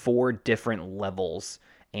it on 4 different levels.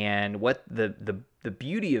 And what the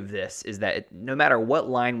beauty of this is that no matter what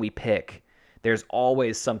line we pick, there's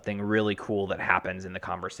always something really cool that happens in the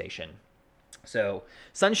conversation. So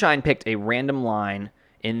Sunshine picked a random line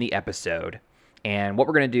in the episode. And what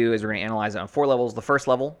we're going to do is we're going to analyze it on 4 levels. The first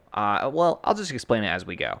level, I'll just explain it as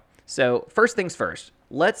we go. So first things first,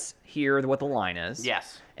 let's hear what the line is.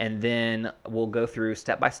 Yes. And then we'll go through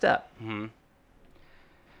step by step. Mm-hmm.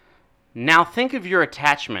 Now think of your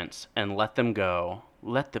attachments and let them go.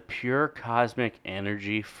 Let the pure cosmic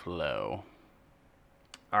energy flow.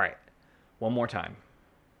 All right. One more time.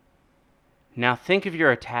 Now think of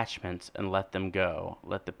your attachments and let them go.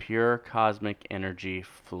 Let the pure cosmic energy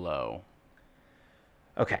flow.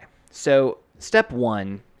 Okay. So step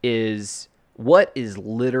 1 is what is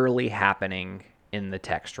literally happening in the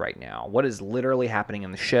text right now? What is literally happening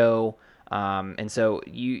in the show? And so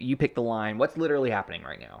you pick the line. What's literally happening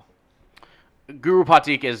right now? Guru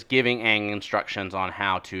Patik is giving Aang instructions on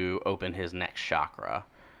how to open his next chakra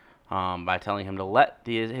by telling him to let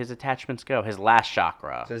his attachments go, his last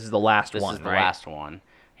chakra. So this is the last one, This is the right? last one.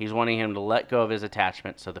 He's wanting him to let go of his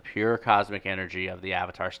attachment so the pure cosmic energy of the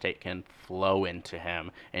Avatar state can flow into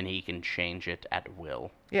him and he can change it at will.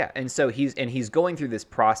 Yeah, and so he's going through this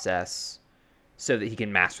process so that he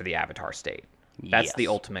can master the Avatar state. That's the Yes.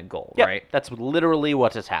 ultimate goal, Yep, right? that's literally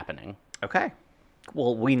what is happening. Okay.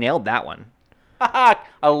 Well, we nailed that one. I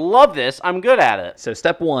love this. I'm good at it. So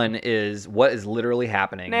step 1 is what is literally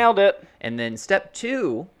happening. Nailed it. And then step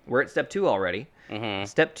 2, we're at step 2 already. Mm-hmm.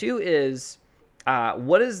 Step 2 is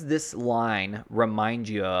what does this line remind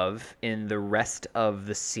you of in the rest of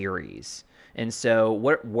the series? And so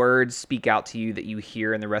what words speak out to you that you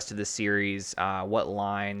hear in the rest of the series? What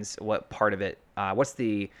lines, what part of it, what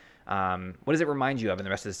does it remind you of in the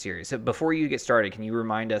rest of the series? So before you get started, can you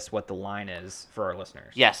remind us what the line is for our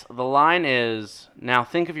listeners? Yes, the line is, now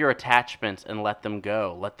think of your attachments and let them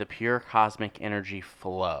go. Let the pure cosmic energy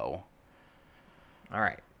flow. All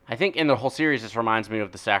right. I think in the whole series, this reminds me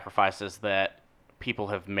of the sacrifices that people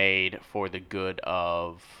have made for the good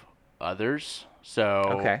of others. So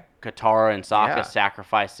Okay. Katara and Sokka Yeah.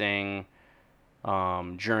 sacrificing,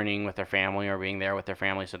 journeying with their family or being there with their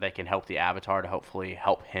family so they can help the Avatar to hopefully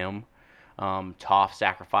help him. Toph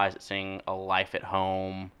sacrificing a life at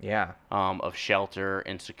home, Yeah. of shelter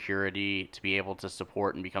and security to be able to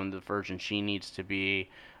support and become the version she needs to be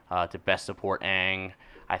to best support Aang.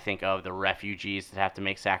 I think of the refugees that have to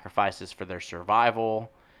make sacrifices for their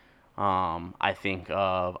survival. I think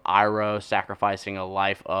of Iroh sacrificing a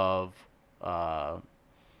life of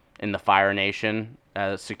in the Fire Nation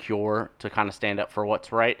secure to kind of stand up for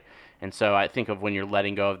what's right. And so I think of when you're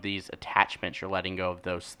letting go of these attachments, you're letting go of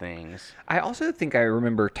those things. I also think I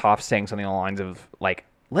remember Toph saying something along the lines of, like,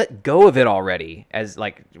 let go of it already, as,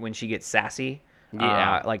 like, when she gets sassy.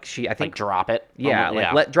 Yeah. I think, Like drop it.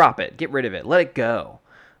 yeah, drop it, get rid of it, let it go.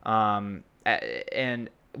 And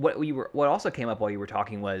what also came up while you were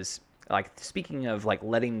talking was, like, speaking of, like,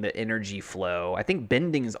 letting the energy flow, I think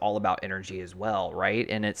bending is all about energy as well, right?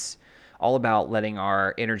 And it's all about letting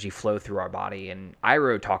our energy flow through our body. And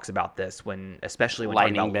Iroh talks about this especially when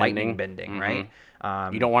talking about lightning bending, right?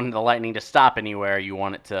 You don't want the lightning to stop anywhere. You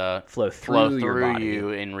want it to Flow through your through body. you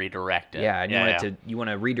and redirect it. Yeah, and you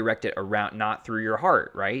want to redirect it around, not through your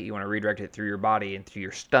heart, right? You want to redirect it through your body and through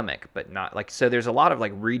your stomach, but not like, so there's a lot of,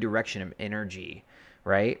 like, redirection of energy,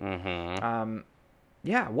 right? Mm-hmm.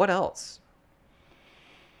 Yeah, what else?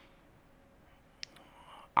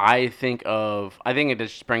 I think it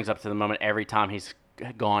just brings up to the moment every time he's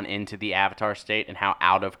gone into the Avatar state and how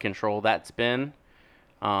out of control that's been.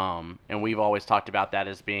 And we've always talked about that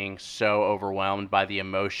as being so overwhelmed by the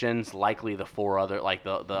emotions, likely the four other, like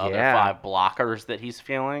the other Yeah. 5 blockers that he's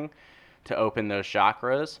feeling to open those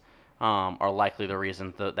chakras, are likely the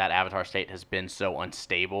reason that Avatar state has been so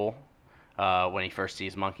unstable. When he first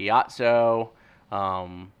sees Monkey Atso,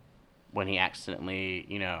 when he accidentally,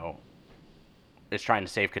 is trying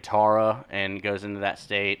to save Katara and goes into that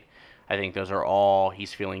state. I think those are all,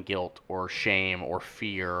 he's feeling guilt or shame or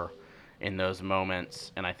fear in those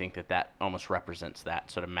moments, and I think that almost represents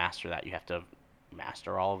that. So to master that, you have to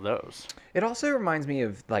master all of those. It also reminds me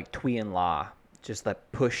of like Tui and La, just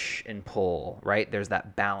that push and pull, right? There's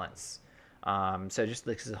that balance. So just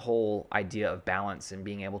this whole idea of balance and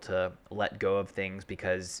being able to let go of things,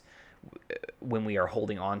 because when we are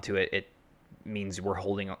holding on to it, it means we're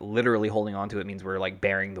literally holding on to it means we're like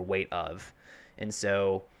bearing the weight of. And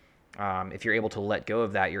so if you're able to let go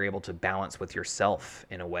of that, you're able to balance with yourself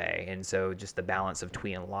in a way. And so just the balance of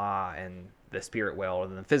Tui and La and the spirit world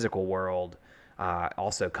and the physical world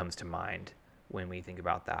also comes to mind when we think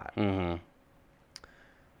about that. Mm-hmm.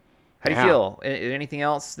 How do you feel? Anything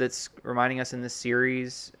else that's reminding us in this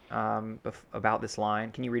series about this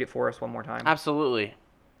line? Can you read it for us one more time? Absolutely.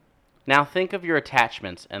 Now think of your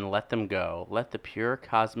attachments and let them go. Let the pure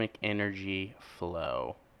cosmic energy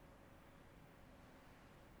flow.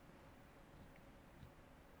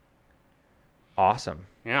 Awesome.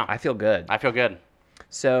 Yeah. I feel good. I feel good.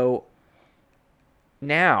 So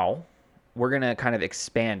now we're gonna kind of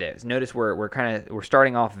expand it. Notice we're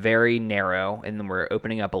starting off very narrow, and then we're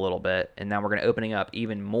opening up a little bit, and now we're gonna opening up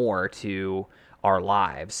even more to our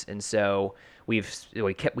lives. And so we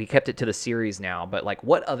kept it to the series now, but like,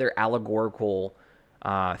 what other allegorical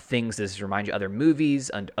things does this remind you? Other movies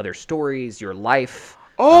and other stories, your life.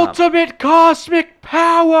 Ultimate cosmic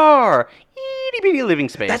power! Itty bitty living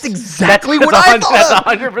space. That's exactly what I thought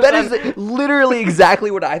of. 100%. That is literally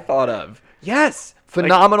exactly what I thought of. Yes.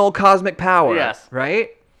 Phenomenal cosmic power. Yes.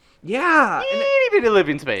 Right? Yeah. Itty bitty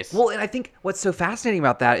living space. Well, and I think what's so fascinating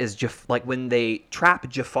about that is like when they trap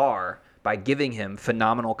Jafar by giving him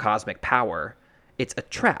phenomenal cosmic power, it's a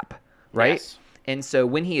trap, right? Yes. And so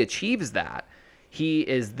when he achieves that, he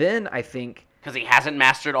is then, I think, Because he hasn't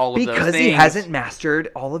mastered all of those things. because he hasn't mastered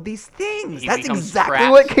all of these things. He That's becomes exactly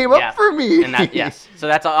trapped. what came Yes. up for me. And yes. So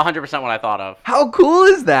that's 100% what I thought of. How cool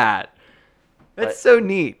is that? That's so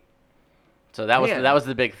neat. So that was Man. that was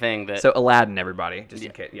the big thing that. So Aladdin, everybody, just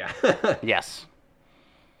in case, yeah, yes.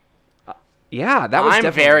 yeah, that was. I'm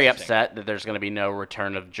definitely very interesting. upset that there's going to be no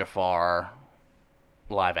Return of Jafar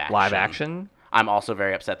live action. Live action. I'm also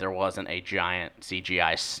very upset there wasn't a giant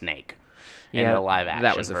CGI snake in Yeah, the live action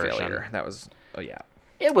that was a version. failure. That was. Oh yeah.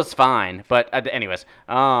 It was fine, but anyways,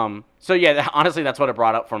 so yeah, honestly, that's what it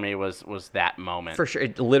brought up for me was that moment. For sure,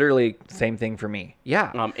 literally same thing for me.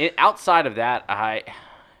 Yeah. Outside of that,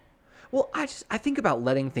 Well, I think about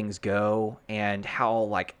letting things go and how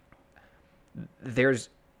like there's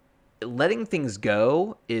letting things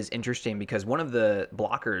go is interesting because one of the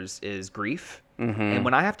blockers is grief. Mm-hmm. And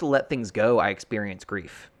when I have to let things go, I experience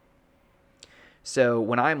grief. So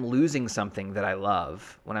when I'm losing something that I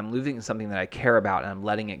love, when I'm losing something that I care about and I'm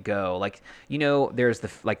letting it go, like, there's the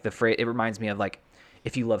phrase, it reminds me of like,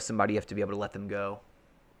 if you love somebody, you have to be able to let them go.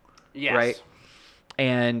 yes. Right?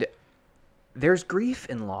 And there's grief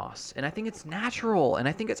in loss, and I think it's natural, and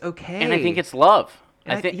I think it's okay. And I think it's love.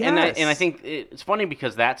 And I think, yes. and I think it's funny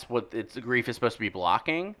because that's what grief is supposed to be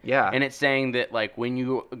blocking. Yeah. And it's saying that like when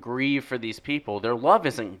you grieve for these people, their love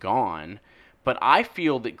isn't gone, but I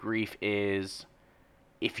feel that grief is,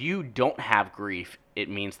 if you don't have grief, it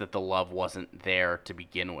means that the love wasn't there to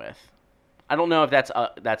begin with. I don't know if that's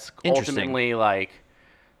ultimately like,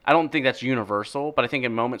 I don't think that's universal, but I think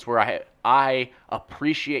in moments where I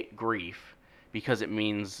appreciate grief because it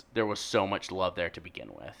means there was so much love there to begin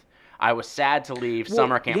with. I was sad to leave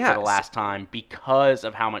summer camp for the last time because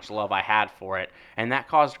of how much love I had for it, and that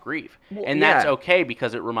caused grief. And that's okay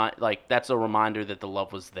because that's a reminder that the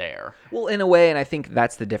love was there. Well, in a way, and I think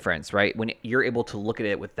that's the difference, right? When you're able to look at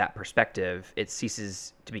it with that perspective, it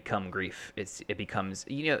ceases to become grief. It becomes,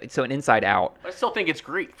 so an Inside Out. I still think it's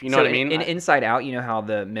grief. You know what I mean? In Inside Out, you know how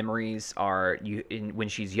the memories are, when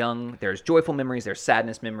she's young, there's joyful memories, there's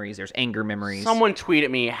sadness memories, there's anger memories. Someone tweeted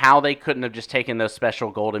me how they couldn't have just taken those special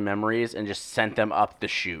golden memories and just sent them up the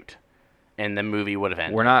chute, and the movie would have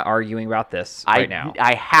ended. We're not arguing about this right now.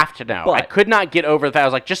 I have to know. But- I could not get over that. I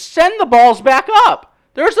was like, just send the balls back up.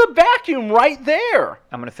 There's a vacuum right there.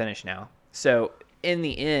 I'm going to finish now. So in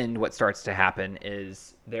the end, what starts to happen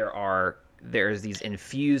is there's these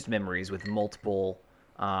infused memories with multiple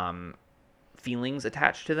feelings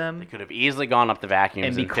attached to them. They could have easily gone up the vacuums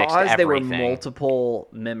And and fixed because there were everything. multiple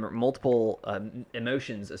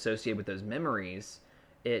emotions associated with those memories,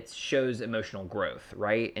 it shows emotional growth,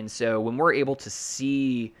 right? And so when we're able to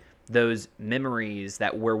see those memories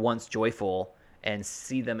that were once joyful and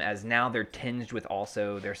see them as now they're tinged with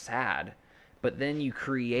also they're sad, but then you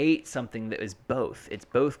create something that is both. It's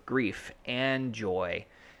both grief and joy,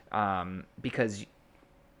 because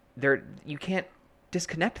you can't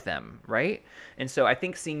disconnect them, right? And so I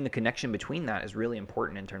think seeing the connection between that is really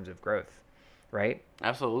important in terms of growth, right?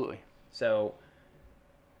 Absolutely. So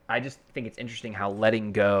I just think it's interesting how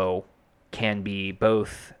letting go can be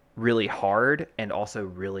both really hard and also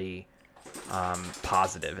really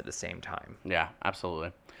positive at the same time. Yeah,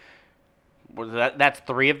 absolutely. That's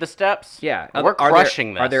 3 of the steps? Yeah. We're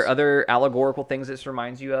crushing this. Are there other allegorical things this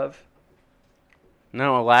reminds you of?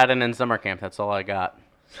 No, Aladdin and Summer Camp. That's all I got.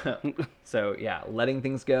 So, yeah, letting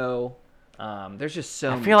things go. There's just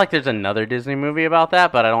so I feel like there's another Disney movie about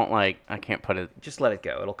that, but I can't put it. just let it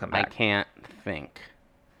go. It'll come I back. can't think.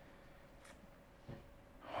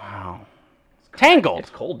 Wow. Tangled. It's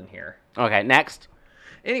cold in here. Okay, next.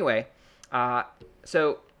 Anyway,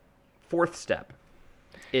 so 4th step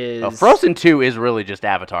is Frozen 2 is really just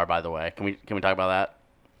Avatar, by the way. Can we talk about that?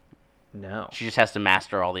 No. She just has to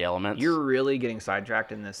master all the elements. You're really getting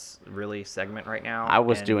sidetracked in this really segment right now. I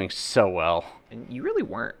was and- doing so well. And you really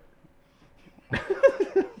weren't.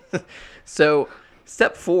 So,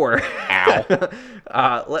 step 4.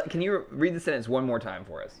 Ow. Can you read the sentence one more time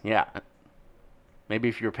for us? Yeah. Maybe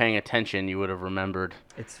if you were paying attention, you would have remembered.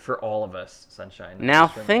 It's for all of us, Sunshine. not Now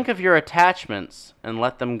just for me. think of your attachments and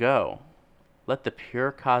let them go. Let the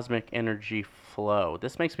pure cosmic energy flow.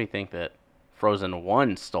 This makes me think that Frozen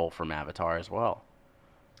 1 stole from Avatar as well.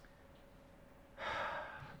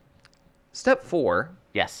 Step 4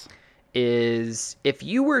 Yes. is if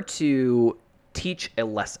you were to teach a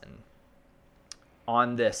lesson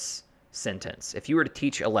on this sentence, if you were to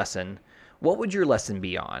teach a lesson, what would your lesson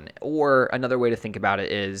be on? Or another way to think about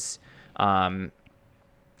it is,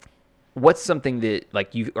 what's something that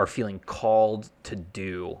like you are feeling called to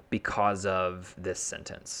do because of this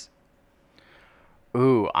sentence?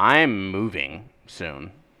 Ooh, I'm moving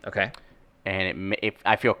soon. Okay. And if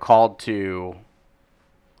I feel called to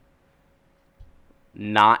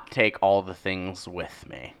not take all the things with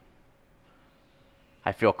me.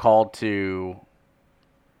 I feel called to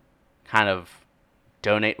kind of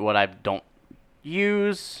donate what I don't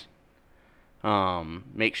use.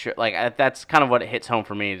 Make sure, like, that's kind of what it hits home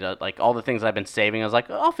for me. Like, all the things I've been saving, I was like,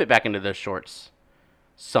 oh, I'll fit back into those shorts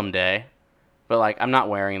someday. But, like, I'm not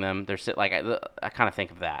wearing them. They're like, I kind of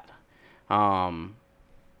think of that.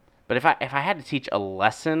 But if I had to teach a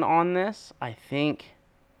lesson on this, I think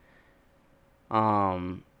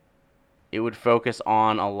it would focus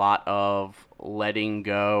on a lot of letting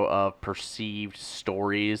go of perceived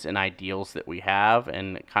stories and ideals that we have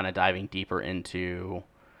and kind of diving deeper into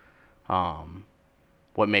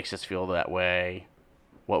what makes us feel that way,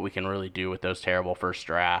 what we can really do with those terrible first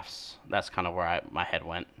drafts. That's kind of where my head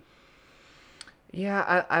went.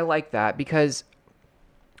 Yeah, I like that because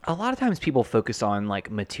a lot of times people focus on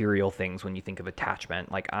like material things when you think of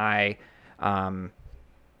attachment. Like kind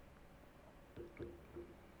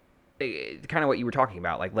of what you were talking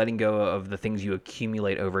about, like letting go of the things you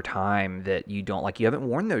accumulate over time that you don't like. You haven't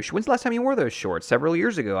worn those. When's the last time you wore those shorts? Several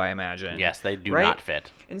years ago, I imagine. Yes, they do Right? not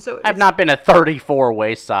fit. And so I've not been a 34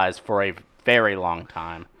 waist size for a very long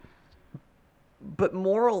time. But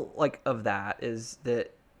moral like of that is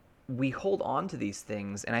that we hold on to these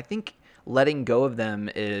things, and I think letting go of them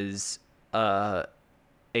is a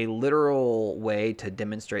literal way to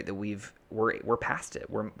demonstrate that we're past it.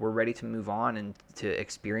 We're ready to move on and to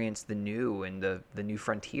experience the new and the new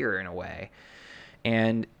frontier in a way.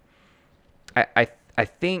 And I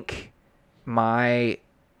think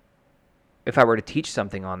if I were to teach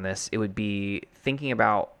something on this, it would be thinking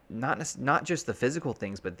about not just the physical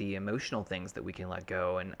things, but the emotional things that we can let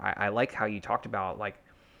go. And I like how you talked about like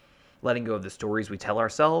letting go of the stories we tell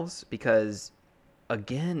ourselves, because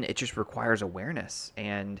again, it just requires awareness.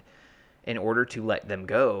 And in order to let them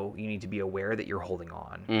go, you need to be aware that you're holding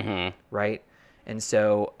on. Mm-hmm. Right. And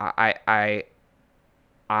so I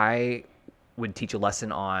would teach a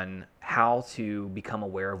lesson on how to become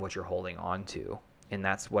aware of what you're holding on to. And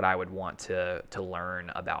that's what I would want to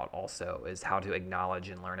learn about also, is how to acknowledge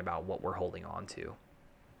and learn about what we're holding on to.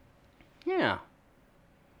 Yeah.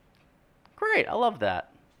 Great. I love that.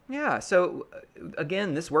 Yeah. So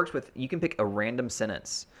again, this works with, you can pick a random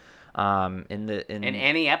sentence in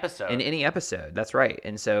any episode. in any episode. That's right.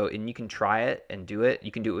 And you can try it and do it.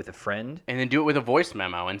 You can do it with a friend. And then do it with a voice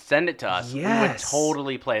memo and send it to us. We would Yes.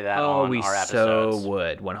 totally play that Oh, on we our so episodes.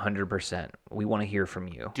 would 100%. We want to hear from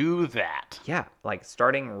you. Do that. Yeah, like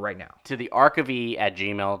starting right now. To the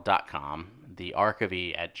archive@gmail.com. The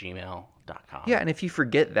archive@gmail.com. Yeah, and if you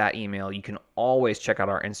forget that email, you can always check out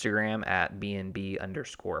our Instagram at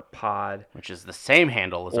bnb_pod Which is the same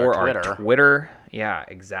handle as or our Twitter. our Twitter. Yeah,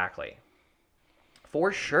 exactly.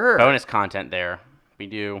 For sure. Bonus content there. We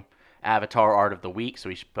do Avatar Art of the Week, so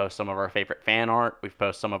we post some of our favorite fan art. We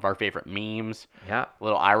post some of our favorite memes. Yeah.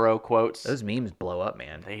 Little Iroh quotes. Those memes blow up,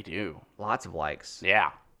 man. They do. Lots of likes.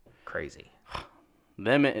 Yeah. Crazy.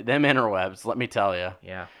 Them interwebs, let me tell you.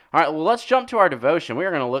 Yeah. All right, well, let's jump to our devotion. We are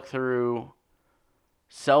going to look through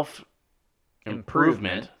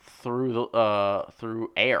self-improvement through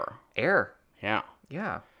air. Air. Yeah.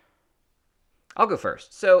 Yeah. I'll go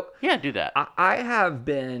first. So Yeah, do that. I have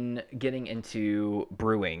been getting into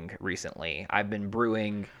brewing recently. I've been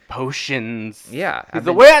brewing. Potions. Yeah. He's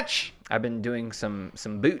the witch. I've been doing some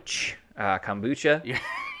booch, kombucha. You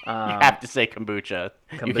have to say kombucha.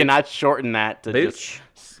 You kombucha. cannot shorten that to Booch.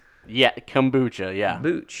 just... Yeah, kombucha, yeah.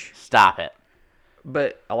 Booch. Stop it.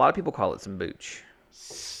 But a lot of people call it some booch.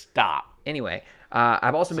 Stop. Anyway,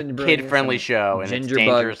 I've also been brewing Kid-friendly some show, and it's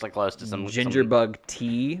dangerously close to some... Gingerbug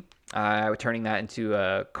tea. We're turning that into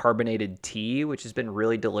a carbonated tea, which has been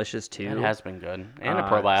really delicious too. It has been good. And a So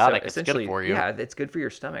probiotic. It's good essentially, for you. Yeah, it's good for your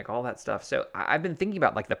stomach, all that stuff. So I've been thinking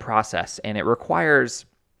about like the process, and it requires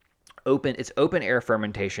open air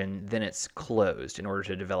fermentation, then it's closed in order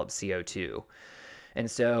to develop CO2. And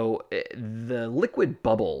so the liquid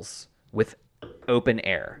bubbles with open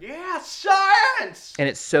air. Yeah, science! And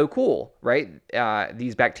it's so cool, right?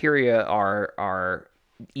 These bacteria are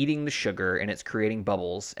eating the sugar and it's creating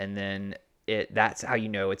bubbles, and then that's how you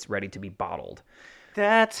know it's ready to be bottled.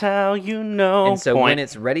 That's how you know. And so when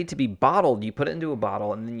it's ready to be bottled, you put it into a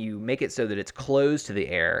bottle and then you make it so that it's closed to the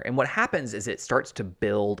air. And what happens is it starts to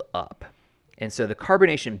build up. And so the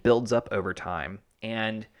carbonation builds up over time.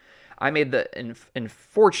 And I made the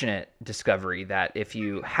unfortunate discovery that if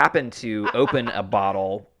you happen to open a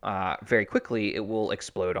bottle very quickly, it will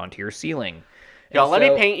explode onto your ceiling. Y'all, And let me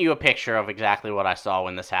so- paint you a picture of exactly what I saw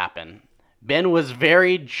when this happened. Ben was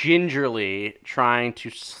very gingerly trying to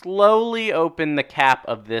slowly open the cap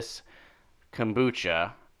of this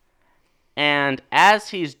kombucha. And as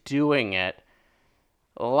he's doing it,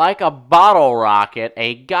 like a bottle rocket,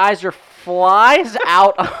 a geyser flies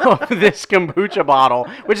out of this kombucha bottle,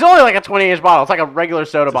 which is only like a 20-inch bottle. It's like a regular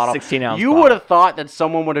soda bottle. 16-ounce You bottle. would have thought that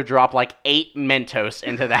someone would have dropped like 8 Mentos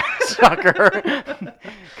into that sucker.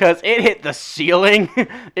 Because it hit the ceiling.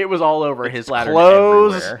 It was all over his splattered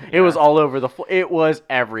clothes. everywhere. It was all over the floor. It was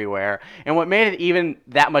everywhere. And what made it even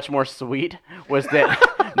that much more sweet was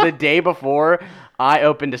that the day before, I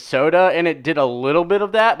opened a soda, and it did a little bit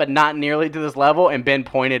of that, but not nearly to this level, and Ben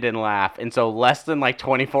pointed and laughed. And so less than like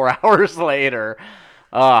 24 hours later,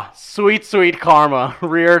 sweet, sweet karma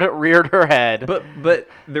reared her head. But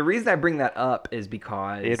the reason I bring that up is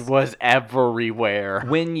because It was everywhere.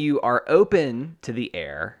 when you are open to the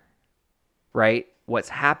air, right, what's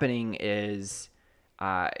happening is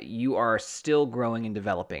you are still growing and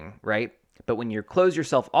developing, right? But when you close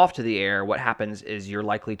yourself off to the air, what happens is you're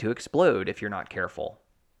likely to explode if you're not careful.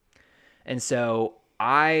 And so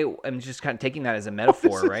I am just kind of taking that as a metaphor,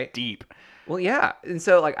 This is right? deep. Well, yeah. And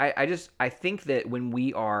so like I think that when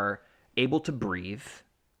we are able to breathe,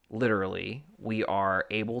 literally, we are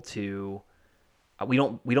able to we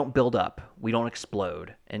don't build up, we don't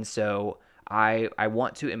explode. And so I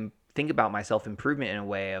want to think about my self-improvement in a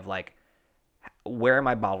way of like, where am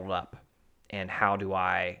I bottled up and how do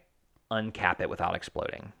I uncap it without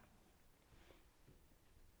exploding?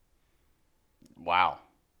 Wow.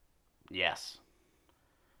 Yes.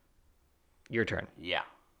 Your turn. Yeah.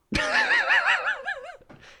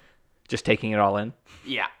 Just taking it all in.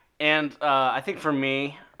 Yeah. And I think for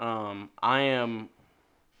me, I am,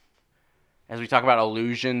 as we talk about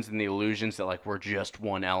illusions and the illusions that like we're just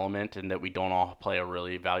one element and that we don't all play a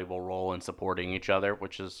really valuable role in supporting each other,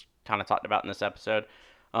 which is kind of talked about in this episode.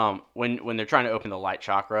 When they're trying to open the light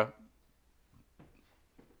chakra,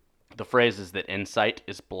 the phrase is that insight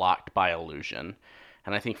is blocked by illusion.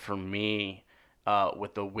 And I think for me,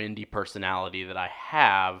 with the windy personality that I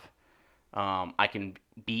have, I can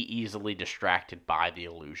be easily distracted by the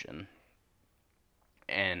illusion.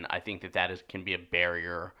 And I think that can be a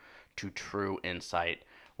barrier to true insight,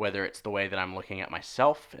 whether it's the way that I'm looking at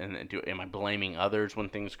myself and am I blaming others when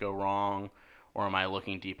things go wrong, or am I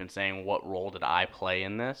looking deep and saying, what role did I play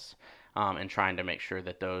in this? and trying to make sure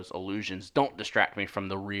that those illusions don't distract me from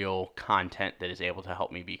the real content that is able to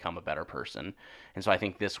help me become a better person. And so I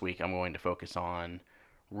think this week I'm going to focus on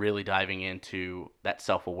really diving into that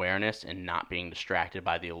self-awareness and not being distracted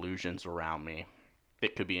by the illusions around me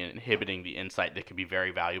that could be inhibiting the insight that could be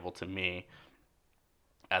very valuable to me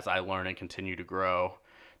as I learn and continue to grow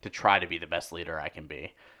to try to be the best leader I can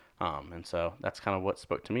be. And so that's kind of what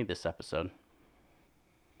spoke to me this episode.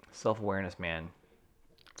 Self-awareness, man.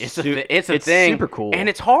 It's a thing. Super cool. And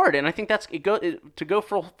it's hard. And I think to go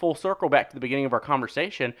full circle back to the beginning of our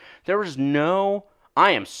conversation, there was no,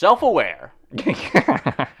 I am self-aware.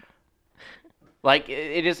 Like,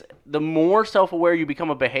 it is, the more self-aware you become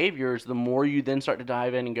of behaviors, the more you then start to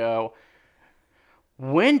dive in and go,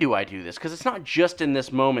 when do I do this? Because it's not just in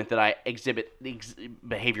this moment that I exhibit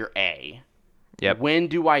behavior A. Yep. When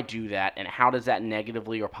do I do that, and how does that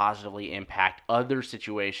negatively or positively impact other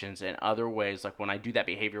situations and other ways? Like when I do that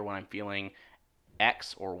behavior when I'm feeling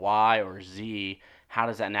X or Y or Z, how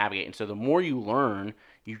does that navigate? And so the more you learn,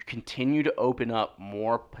 you continue to open up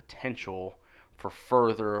more potential for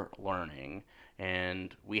further learning,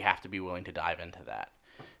 and we have to be willing to dive into that.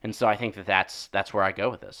 And so I think that's where I go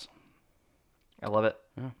with this. I love it.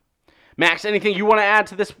 Yeah. Max, anything you want to add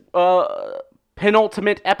to this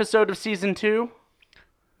penultimate episode of season 2?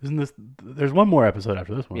 Isn't this? There's one more episode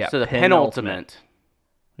after this one. Yeah. So the Penultimate.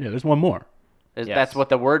 Yeah, there's one more. Yes. That's what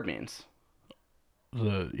the word means.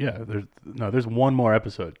 There's one more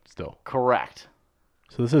episode still. Correct.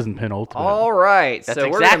 So this isn't penultimate. All right. That's so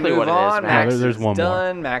we're exactly gonna move what it is, on. Max. Max There's is one more.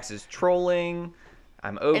 done. Max is trolling.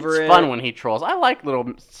 I'm over it. It's fun when he trolls. I like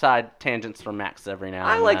little side tangents from Max every now and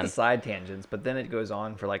I then. like the side tangents, but then it goes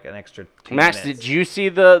on for like an extra 2 Max, minutes. did you see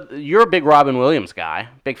you're a big Robin Williams guy,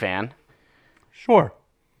 big fan. Sure.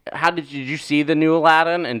 Did you see the new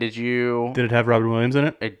Aladdin, and did you... Did it have Robin Williams in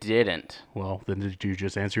it? It didn't. Well, then did you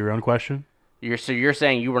just answer your own question? You're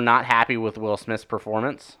saying you were not happy with Will Smith's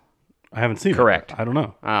performance? I haven't seen Correct. it. I don't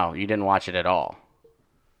know. Oh, you didn't watch it at all.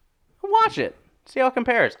 Watch it. See how it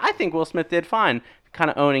compares. I think Will Smith did fine, kind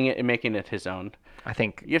of owning it and making it his own. I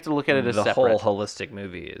think You have to look at it as the separate. whole holistic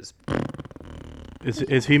movie is.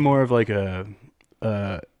 Is he more of like a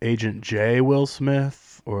Agent J Will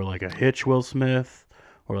Smith, or like a Hitch Will Smith,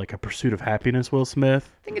 or like a Pursuit of Happiness Will Smith?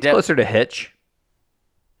 I think it's closer to Hitch.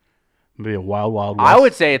 Maybe a Wild Wild West. I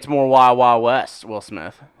would say it's more Wild Wild West, Will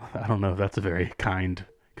Smith. I don't know if that's a very kind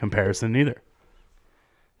comparison either.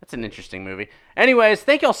 That's an interesting movie. Anyways,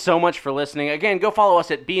 thank y'all so much for listening. Again, go follow us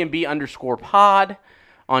at BNB_pod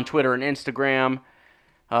on Twitter and Instagram.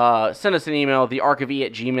 Send us an email,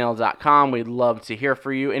 thearchofe@gmail.com. We'd love to hear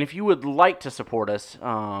from you. And if you would like to support us,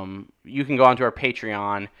 you can go onto our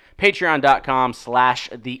Patreon,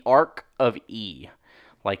 patreon.com/thearchofe,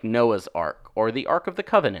 like Noah's Ark, or the Ark of the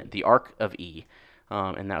Covenant, the Ark of E.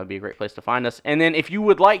 And that would be a great place to find us. And then if you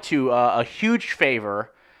would like to, a huge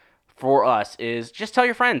favor for us is just tell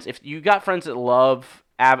your friends. If you got friends that love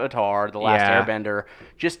Avatar, The Last Airbender,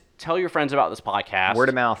 just tell your friends about this podcast. Word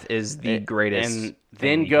of mouth is the greatest. And thing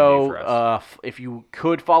then you can do for us. if you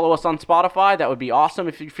could follow us on Spotify, that would be awesome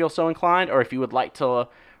if you feel so inclined, or if you would like to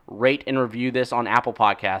rate and review this on Apple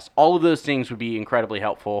Podcasts. All of those things would be incredibly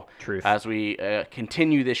helpful. Truth. As we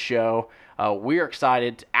continue this show. We're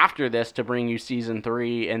excited after this to bring you season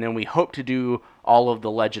 3, and then we hope to do all of the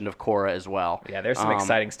Legend of Korra as well. Yeah, there's some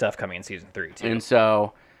exciting stuff coming in season 3 too. And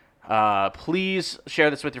so, please share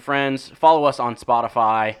this with your friends. Follow us on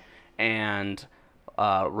Spotify, and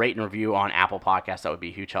rate and review on Apple Podcasts. That would be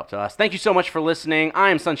a huge help to us. Thank you so much for listening. I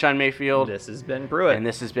am Sunshine Mayfield. This has been Pruitt. And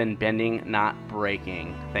this has been Bending Not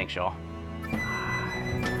Breaking. Thanks, y'all.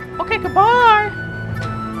 Okay, goodbye.